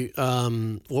basically,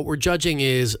 what we're judging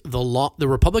is the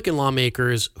Republican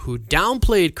lawmakers who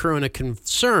downplayed corona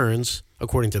concerns,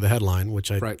 according to the headline,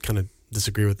 which I kind of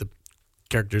disagree with the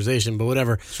characterization, but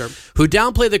whatever, who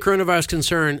downplay the coronavirus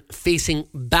concern, facing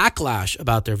backlash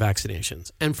about their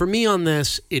vaccinations. And for me on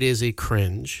this, it is a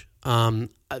cringe.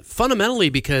 Fundamentally,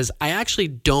 because I actually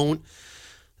don't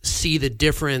see the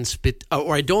difference,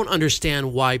 or I don't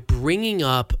understand why bringing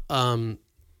up a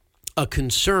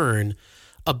concern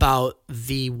about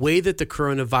the way that the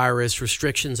coronavirus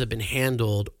restrictions have been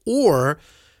handled, or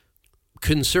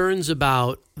concerns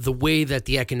about the way that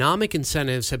the economic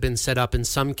incentives have been set up in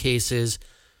some cases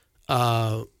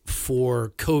for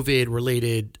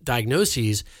COVID-related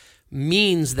diagnoses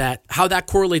means that how that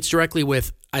correlates directly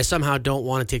with I somehow don't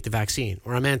want to take the vaccine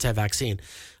or I'm anti-vaccine.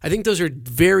 I think those are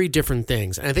very different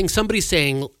things. And I think somebody's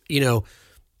saying,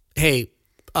 hey,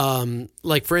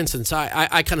 like for instance,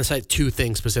 I kind of cite two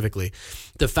things specifically.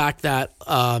 The fact that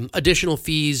additional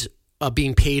fees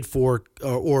being paid for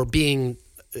or being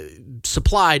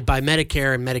supplied by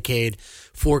Medicare and Medicaid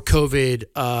for COVID,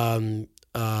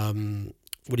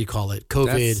 what do you call it?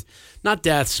 COVID, Deaths? Not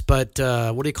deaths, but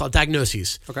what do you call it?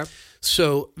 Diagnoses. Okay.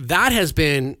 So that has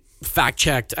been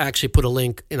fact-checked. I actually put a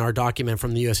link in our document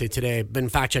from the USA Today, been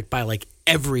fact-checked by like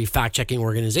every fact-checking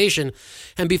organization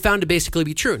and be found to basically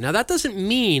be true. Now, that doesn't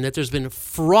mean that there's been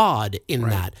fraud in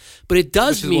that, but it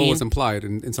does mean... Which is what was implied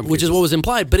in some cases. Which is what was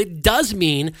implied, but it does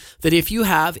mean that if you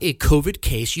have a COVID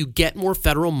case, you get more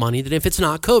federal money than if it's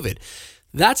not COVID.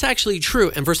 That's actually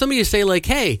true. And for somebody to say like,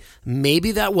 hey,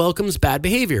 maybe that welcomes bad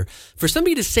behavior. For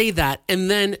somebody to say that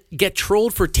and then get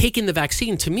trolled for taking the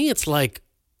vaccine, to me, it's like,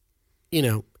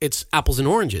 it's apples and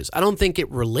oranges. I don't think it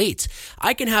relates.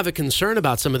 I can have a concern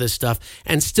about some of this stuff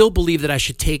and still believe that I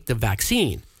should take the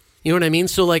vaccine. You know what I mean?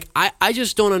 So like, I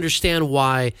just don't understand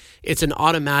why it's an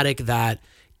automatic that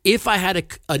if I had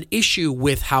an issue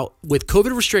with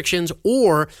COVID restrictions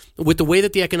or with the way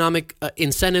that the economic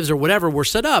incentives or whatever were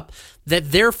set up, that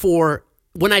therefore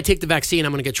when I take the vaccine,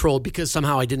 I'm going to get trolled because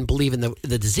somehow I didn't believe in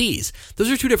the disease.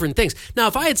 Those are two different things. Now,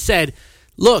 if I had said,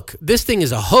 look, this thing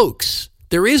is a hoax,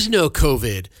 there is no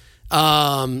COVID,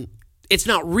 it's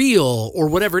not real or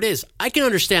whatever it is, I can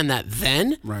understand that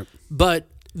then. Right. But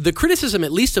the criticism,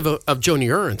 at least of Joni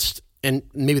Ernst, and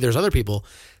maybe there's other people,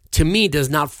 to me does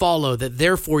not follow that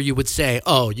therefore you would say,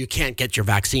 oh, you can't get your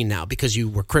vaccine now because you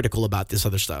were critical about this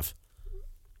other stuff.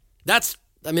 That's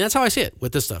how I see it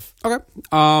with this stuff. Okay.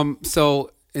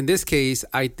 So in this case,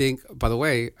 I think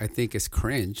it's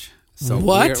cringe. So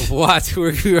what? We're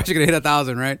actually going to hit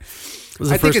 1,000, right? It was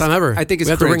the first time ever. I think it's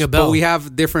we have cringe, to ring a bell. but we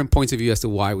have different points of view as to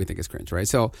why we think it's cringe, right?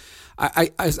 So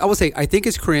I would say I think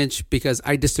it's cringe because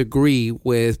I disagree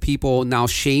with people now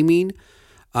shaming,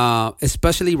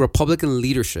 especially Republican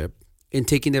leadership in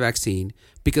taking the vaccine.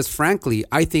 Because frankly,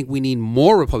 I think we need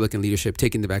more Republican leadership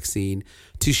taking the vaccine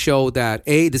to show that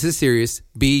A, this is serious,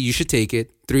 B, you should take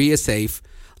it, 3, it's safe.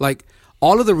 Like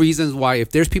all of the reasons why,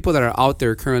 if there's people that are out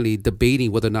there currently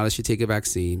debating whether or not I should take a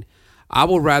vaccine, I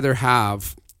would rather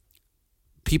have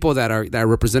people that are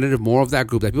representative more of that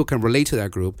group, that people can relate to that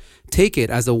group, take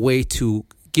it as a way to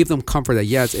give them comfort that,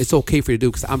 yes, it's okay for you to do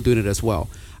because I'm doing it as well.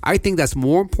 I think that's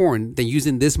more important than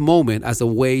using this moment as a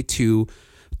way to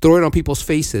throw it on people's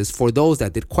faces for those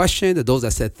that did question, those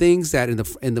that said things that in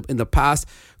the past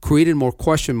created more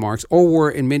question marks or were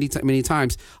in many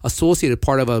times associated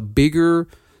part of a bigger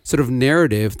sort of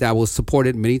narrative that was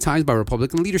supported many times by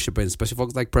Republican leadership, and especially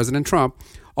folks like President Trump,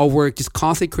 or where it just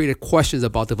constantly created questions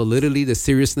about the validity, the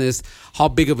seriousness, how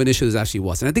big of an issue this actually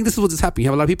was. And I think this is what's happening. You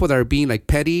have a lot of people that are being like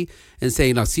petty and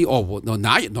saying, now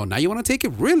now you want to take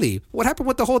it? Really? What happened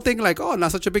with the whole thing? Like, oh,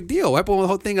 not such a big deal. What happened with the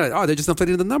whole thing? Like, oh, they're just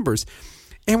inflating the numbers.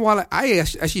 And while I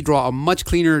actually draw a much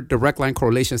cleaner direct line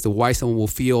correlation as to why someone will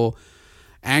feel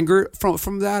anger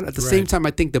from that, at the same time,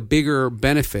 I think the bigger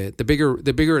benefit,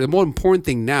 the more important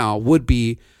thing now would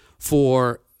be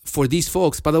for these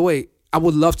folks. By the way, I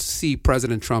would love to see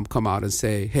President Trump come out and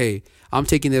say, hey, I'm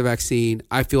taking the vaccine.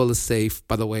 I feel it's safe.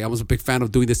 By the way, I was a big fan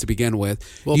of doing this to begin with.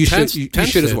 Well, you Pence should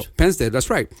did. as well. Pence did. That's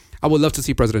right. I would love to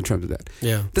see President Trump do that.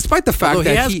 Yeah. Despite the fact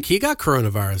that he got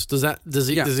coronavirus. Does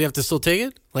he have to still take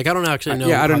it? Like, I don't actually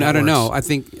know. I don't know. I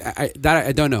think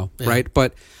I don't know. Yeah. Right.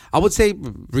 But I would say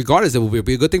regardless, it would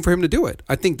be a good thing for him to do it.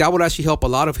 I think that would actually help a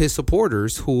lot of his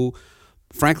supporters who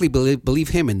frankly believe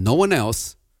him and no one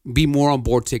else be more on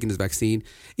board taking this vaccine.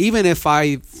 Even if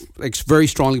I very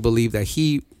strongly believe that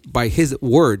he, by his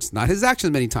words, not his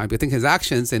actions many times, I think his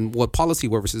actions and what policy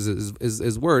were versus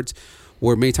his words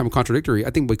were many times contradictory.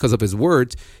 I think because of his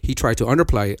words, he tried to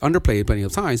underplay it plenty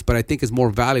of times. But I think it's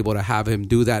more valuable to have him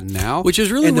do that now, which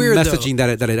is really and weird. The messaging that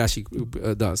it actually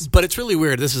does. But it's really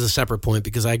weird. This is a separate point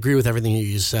because I agree with everything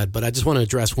you just said. But I just want to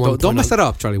address one. Don't mess it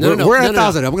up, Charlie. We're at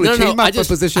 1,000. I'm going to change my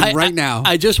position right now.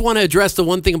 I just want to address the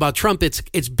one thing about Trump.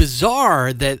 It's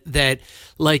bizarre that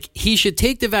like he should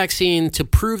take the vaccine to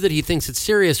prove that he thinks it's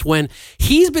serious when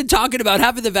he's been talking about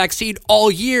having the vaccine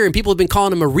all year and people have been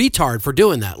calling him a retard for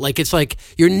doing that. Like, it's like,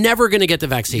 you're never going to get the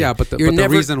vaccine. Yeah, but the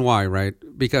reason why, right?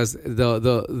 Because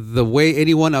the way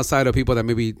anyone outside of people that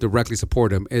maybe directly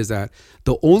support him is that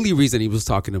the only reason he was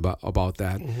talking about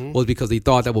that was because he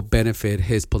thought that would benefit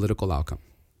his political outcome.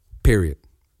 Period.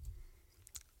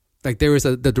 Like there was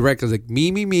the director was like me,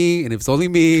 and if it's only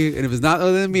me, and if it's not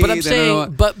other than me, But I'm then I don't saying,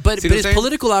 know. but See what I'm his saying?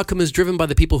 political outcome is driven by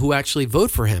the people who actually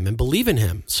vote for him and believe in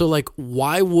him. So like,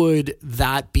 why would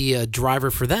that be a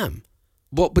driver for them?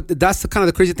 Well, but that's the kind of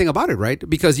the crazy thing about it, right?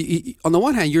 Because on the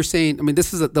one hand, you're saying, I mean,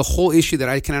 this is the whole issue that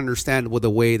I can understand with the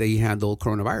way that he handled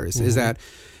coronavirus is that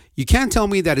you can't tell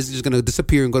me that it's just going to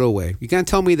disappear and go away. You can't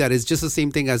tell me that it's just the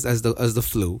same thing as the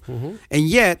flu, and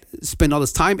yet spend all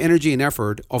this time, energy, and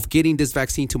effort of getting this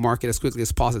vaccine to market as quickly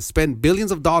as possible. Spend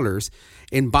billions of dollars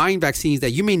in buying vaccines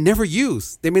that you may never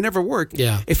use. They may never work.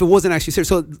 Yeah. If it wasn't actually serious.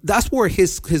 So that's where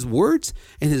his words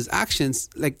and his actions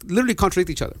like literally contradict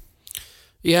each other.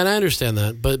 Yeah, and I understand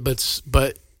that,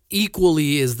 but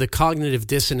equally is the cognitive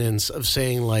dissonance of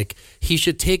saying like he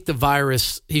should take the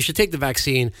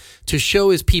vaccine to show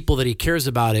his people that he cares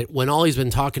about it when all he's been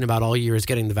talking about all year is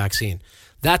getting the vaccine.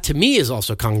 That to me is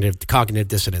also cognitive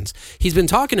dissonance. He's been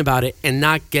talking about it and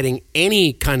not getting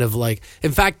any kind of like,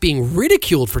 in fact, being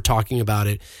ridiculed for talking about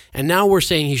it. And now we're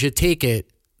saying he should take it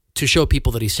to show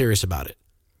people that he's serious about it.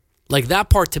 Like that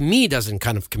part to me doesn't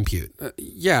kind of compute.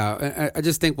 I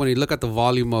just think when you look at the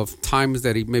volume of times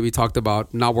that he maybe talked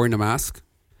about not wearing a mask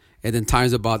and then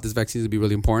times about this vaccine to be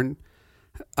really important,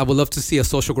 I would love to see a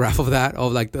social graph of that,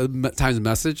 of like the times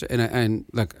message. And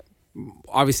like,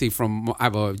 obviously I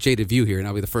have a jaded view here and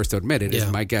I'll be the first to admit it. Yeah.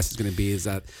 My guess is going to be is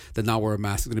that the not wear a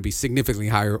mask is going to be significantly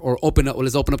higher or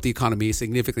let's open up the economy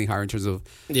significantly higher in terms of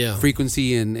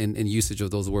frequency and usage of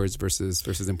those words versus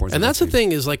importance. And that's the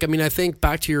thing is like, I mean, I think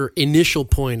back to your initial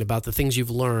point about the things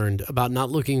you've learned about not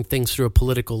looking things through a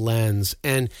political lens.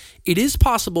 And it is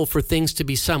possible for things to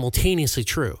be simultaneously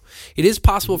true. It is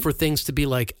possible for things to be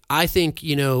like, I think,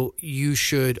 you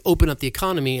should open up the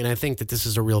economy and I think that this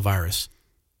is a real virus.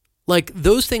 Like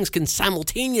those things can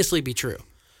simultaneously be true,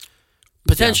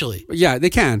 potentially. Yeah, they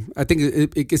can. I think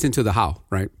it gets into the how,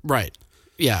 right? Right.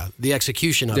 Yeah, the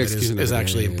execution of it is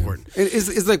actually important.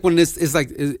 It's like when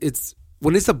it's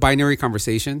when it's a binary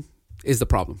conversation is the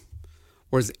problem,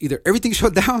 whereas either everything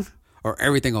shut down or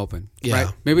everything open. Yeah,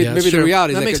 right? Maybe that's the true.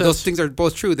 reality is That like makes if those sense. things are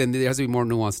both true, then there has to be more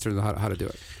nuance in terms of how to do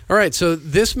it. All right, so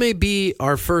this may be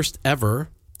our first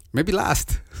Maybe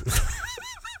last.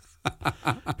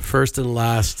 First and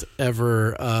last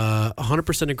ever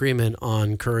 100% agreement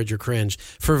on Courage or Cringe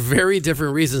for very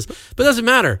different reasons, but it doesn't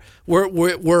matter.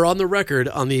 We're on the record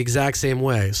on the exact same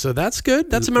way, so that's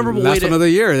good. That's a memorable way Last to another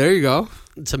year. There you go.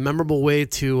 It's a memorable way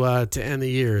to end the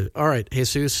year. All right,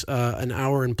 Jesus, an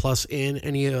hour and plus in.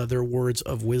 Any other words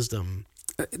of wisdom?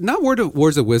 Not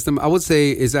words of wisdom. I would say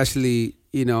is actually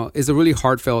is a really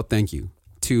heartfelt thank you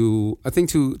to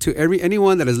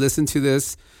anyone that has listened to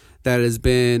this. That has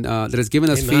been that has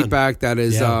given us Amen. feedback. That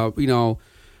is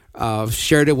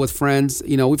shared it with friends.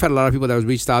 We've had a lot of people that have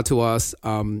reached out to us,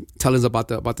 telling us about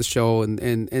the show,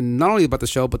 and not only about the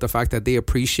show, but the fact that they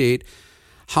appreciate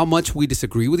how much we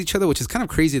disagree with each other, which is kind of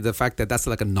crazy. The fact that that's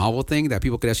like a novel thing that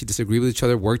people could actually disagree with each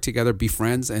other, work together, be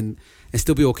friends, and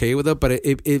still be okay with it. But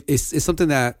it's something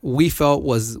that we felt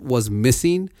was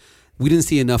missing. We didn't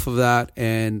see enough of that,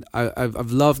 and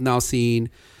I've loved now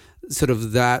seeing sort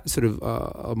of that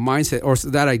mindset or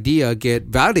that idea get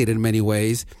validated in many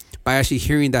ways by actually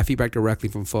hearing that feedback directly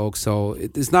from folks. So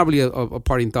it's not really a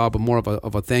parting thought, but more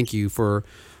of a thank you for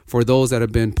those that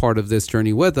have been part of this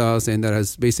journey with us and that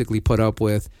has basically put up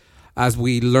with as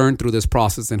we learn through this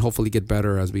process and hopefully get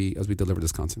better as we deliver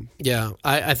this content. Yeah,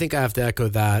 I think I have to echo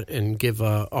that and give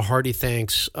a hearty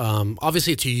thanks,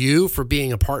 obviously to you for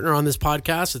being a partner on this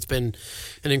podcast. It's been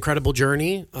an incredible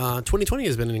journey. 2020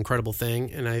 has been an incredible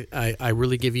thing, and I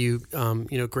really give you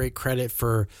great credit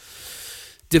for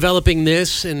developing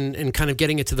this and kind of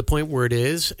getting it to the point where it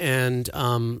is. And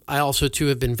I also, too,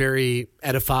 have been very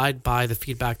edified by the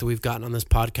feedback that we've gotten on this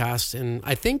podcast. And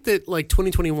I think that like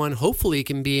 2021 hopefully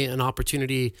can be an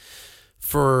opportunity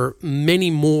for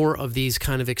many more of these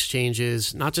kind of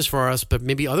exchanges, not just for us, but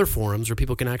maybe other forums where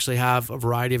people can actually have a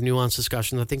variety of nuanced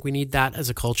discussions. I think we need that as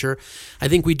a culture. I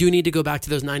think we do need to go back to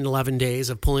those 9/11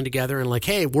 days of pulling together and like,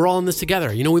 hey, we're all in this together.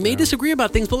 We may disagree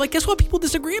about things, but like, guess what? People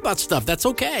disagree about stuff. That's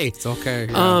okay. It's okay.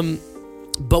 Yeah.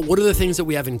 But what are the things that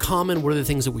we have in common? What are the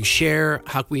things that we share?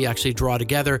 How can we actually draw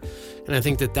together? And I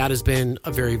think that has been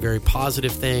a very, very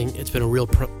positive thing. It's been a real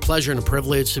pleasure and a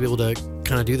privilege to be able to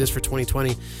kind of do this for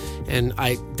 2020. And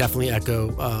I definitely echo,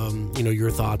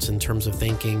 your thoughts in terms of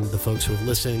thanking the folks who have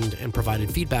listened and provided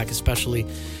feedback, especially.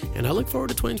 And I look forward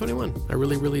to 2021. I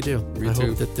really, really do. I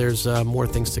hope that there's more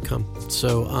things to come.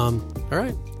 So, all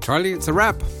right. Charlie, it's a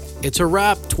wrap. It's a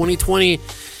wrap. 2020.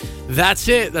 That's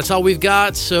it. That's all we've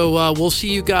got. So we'll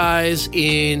see you guys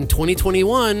in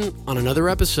 2021 on another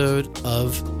episode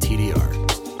of TDR.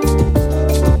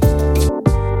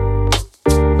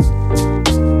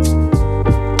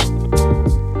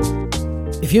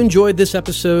 If you enjoyed this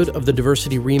episode of the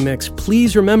Diversity Remix,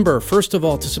 please remember, first of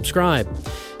all, to subscribe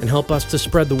and help us to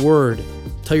spread the word.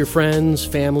 Tell your friends,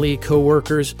 family,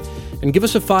 coworkers, and give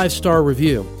us a 5-star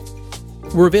review.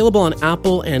 We're available on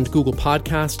Apple and Google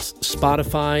Podcasts,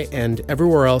 Spotify, and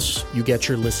everywhere else you get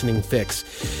your listening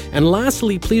fix. And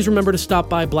lastly, please remember to stop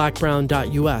by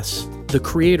blackbrown.us, the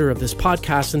creator of this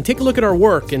podcast, and take a look at our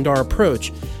work and our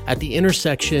approach at the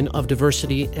intersection of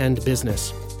diversity and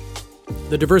business.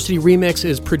 The Diversity Remix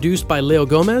is produced by Leo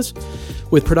Gomez,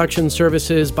 with production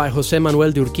services by Jose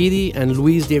Manuel de Urquidi and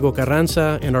Luis Diego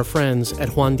Carranza and our friends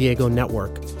at Juan Diego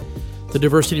Network. The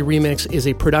Diversity Remix is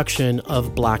a production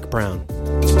of Black Brown.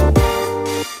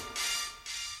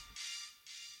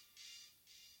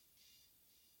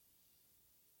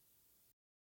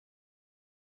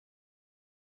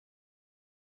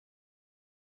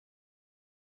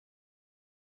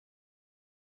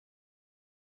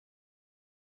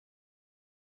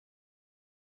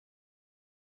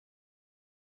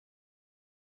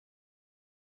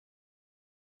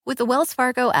 With the Wells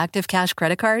Fargo Active Cash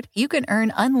Credit Card, you can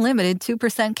earn unlimited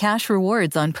 2% cash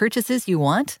rewards on purchases you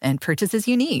want and purchases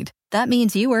you need. That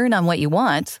means you earn on what you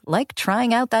want, like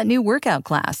trying out that new workout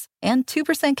class, and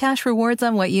 2% cash rewards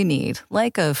on what you need,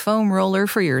 like a foam roller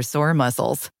for your sore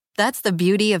muscles. That's the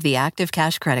beauty of the Active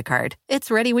Cash Credit Card. It's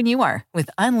ready when you are, with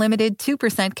unlimited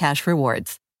 2% cash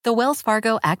rewards. The Wells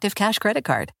Fargo Active Cash Credit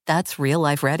Card. That's real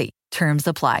life ready. Terms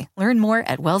apply. Learn more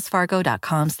at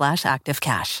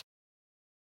wellsfargo.com/activecash.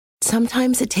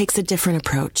 Sometimes it takes a different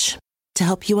approach to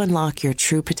help you unlock your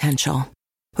true potential.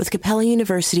 With Capella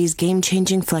University's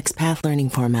game-changing FlexPath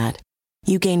learning format,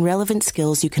 you gain relevant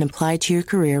skills you can apply to your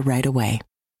career right away.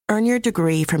 Earn your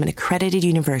degree from an accredited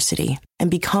university and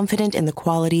be confident in the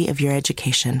quality of your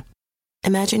education.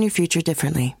 Imagine your future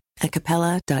differently at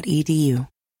capella.edu.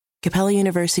 Capella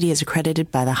University is accredited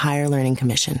by the Higher Learning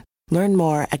Commission. Learn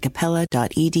more at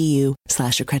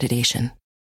capella.edu/accreditation.